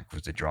Mrs. Knack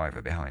was the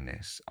driver behind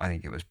this. I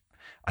think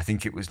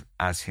it was,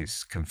 as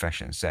his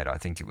confession said, I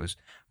think it was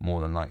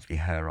more than likely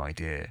her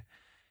idea.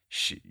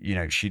 She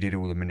did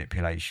all the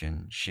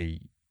manipulation.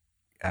 She,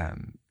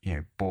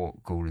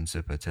 brought Gordon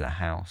Zipper to the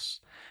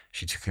house.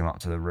 She took him up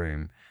to the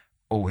room.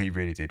 All he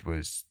really did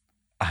was,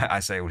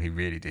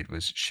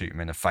 shoot him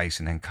in the face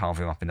and then carve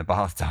him up in the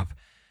bathtub.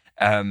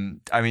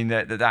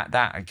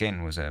 That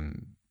again was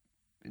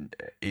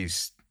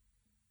is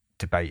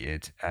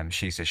debated.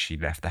 She says she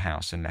left the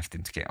house and left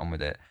him to get on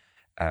with it.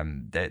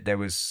 There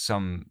was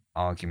some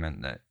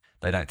argument that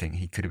they don't think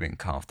he could have been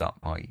carved up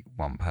by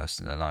one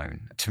person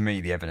alone. To me,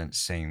 the evidence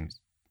seemed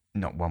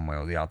not one way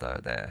or the other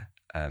there,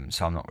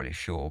 so I'm not really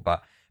sure.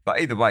 But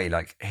either way,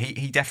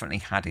 he definitely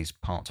had his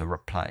part to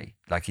play.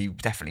 He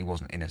definitely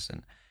wasn't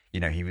innocent.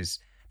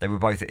 They were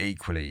both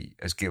equally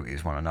as guilty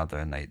as one another,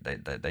 and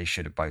they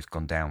should have both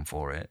gone down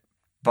for it.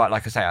 But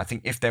like I say, I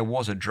think if there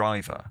was a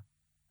driver,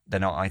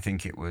 then I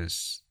think it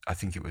was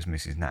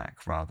Mrs.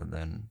 Knack rather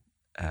than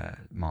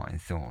Martin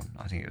Thorne.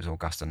 I think it was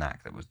Augusta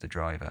Knack that was the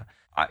driver.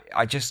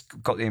 I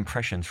just got the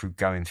impression through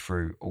going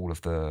through all of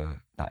the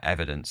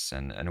evidence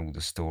and all the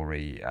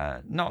story,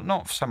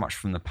 not so much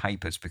from the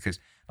papers, because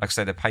like I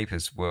say, the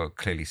papers were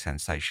clearly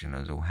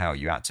sensational as all hell.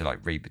 You had to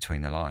read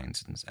between the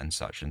lines and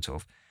such, and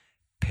sort of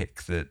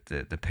pick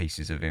the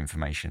pieces of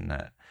information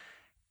that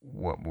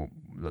what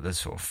the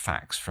sort of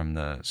facts from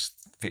the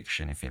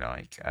fiction, if you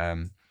like.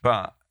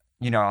 But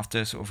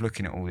after sort of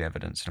looking at all the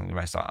evidence and all the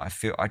rest,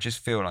 I just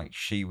feel like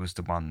she was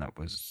the one that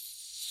was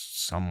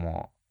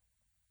somewhat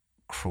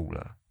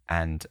crueler,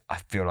 and I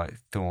feel like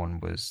Thorne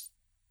was,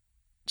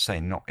 say,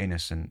 not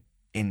innocent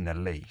in the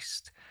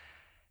least,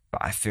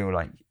 but I feel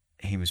like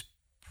he was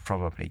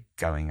probably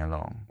going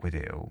along with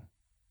it all.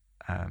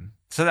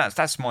 So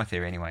that's my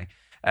theory anyway.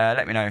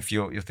 Let me know if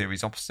your theory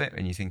is opposite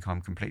and you think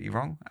I'm completely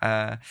wrong.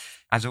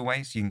 As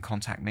always, you can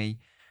contact me.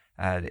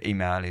 The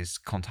email is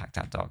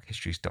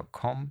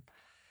contact@darkhistories.com.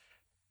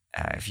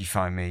 If you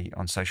find me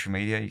on social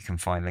media, you can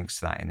find links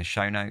to that in the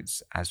show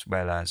notes, as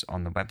well as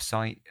on the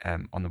website.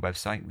 On the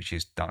website, which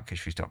is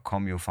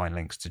darkhistories.com, you'll find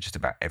links to just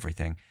about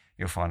everything.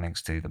 You'll find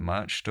links to the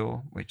merch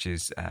store, which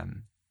is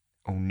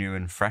all new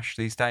and fresh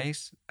these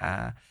days.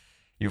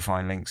 You'll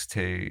find links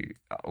to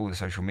all the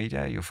social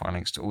media. You'll find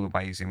links to all the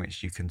ways in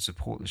which you can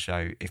support the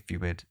show if you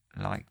would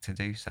like to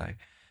do so.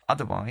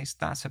 Otherwise,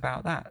 that's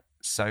about that.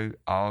 So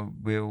I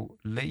will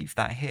leave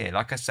that here.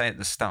 Like I say at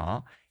the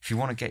start, if you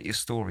want to get your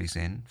stories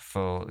in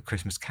for the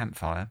Christmas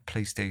campfire,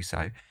 please do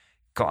so.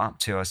 Got up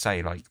to, I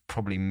say, like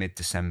probably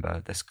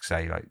mid-December. Let's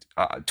say like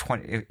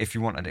 20. If you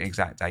want an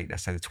exact date,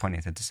 let's say the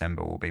 20th of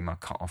December will be my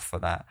cut-off for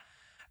that.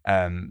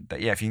 But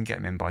yeah, if you can get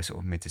them in by sort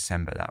of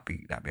mid-December,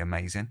 that'd be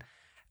amazing.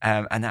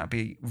 And that'd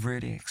be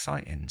really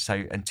exciting.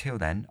 So until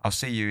then, I'll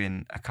see you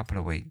in a couple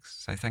of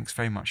weeks. So thanks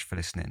very much for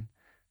listening.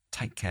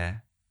 Take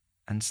care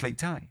and sleep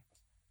tight.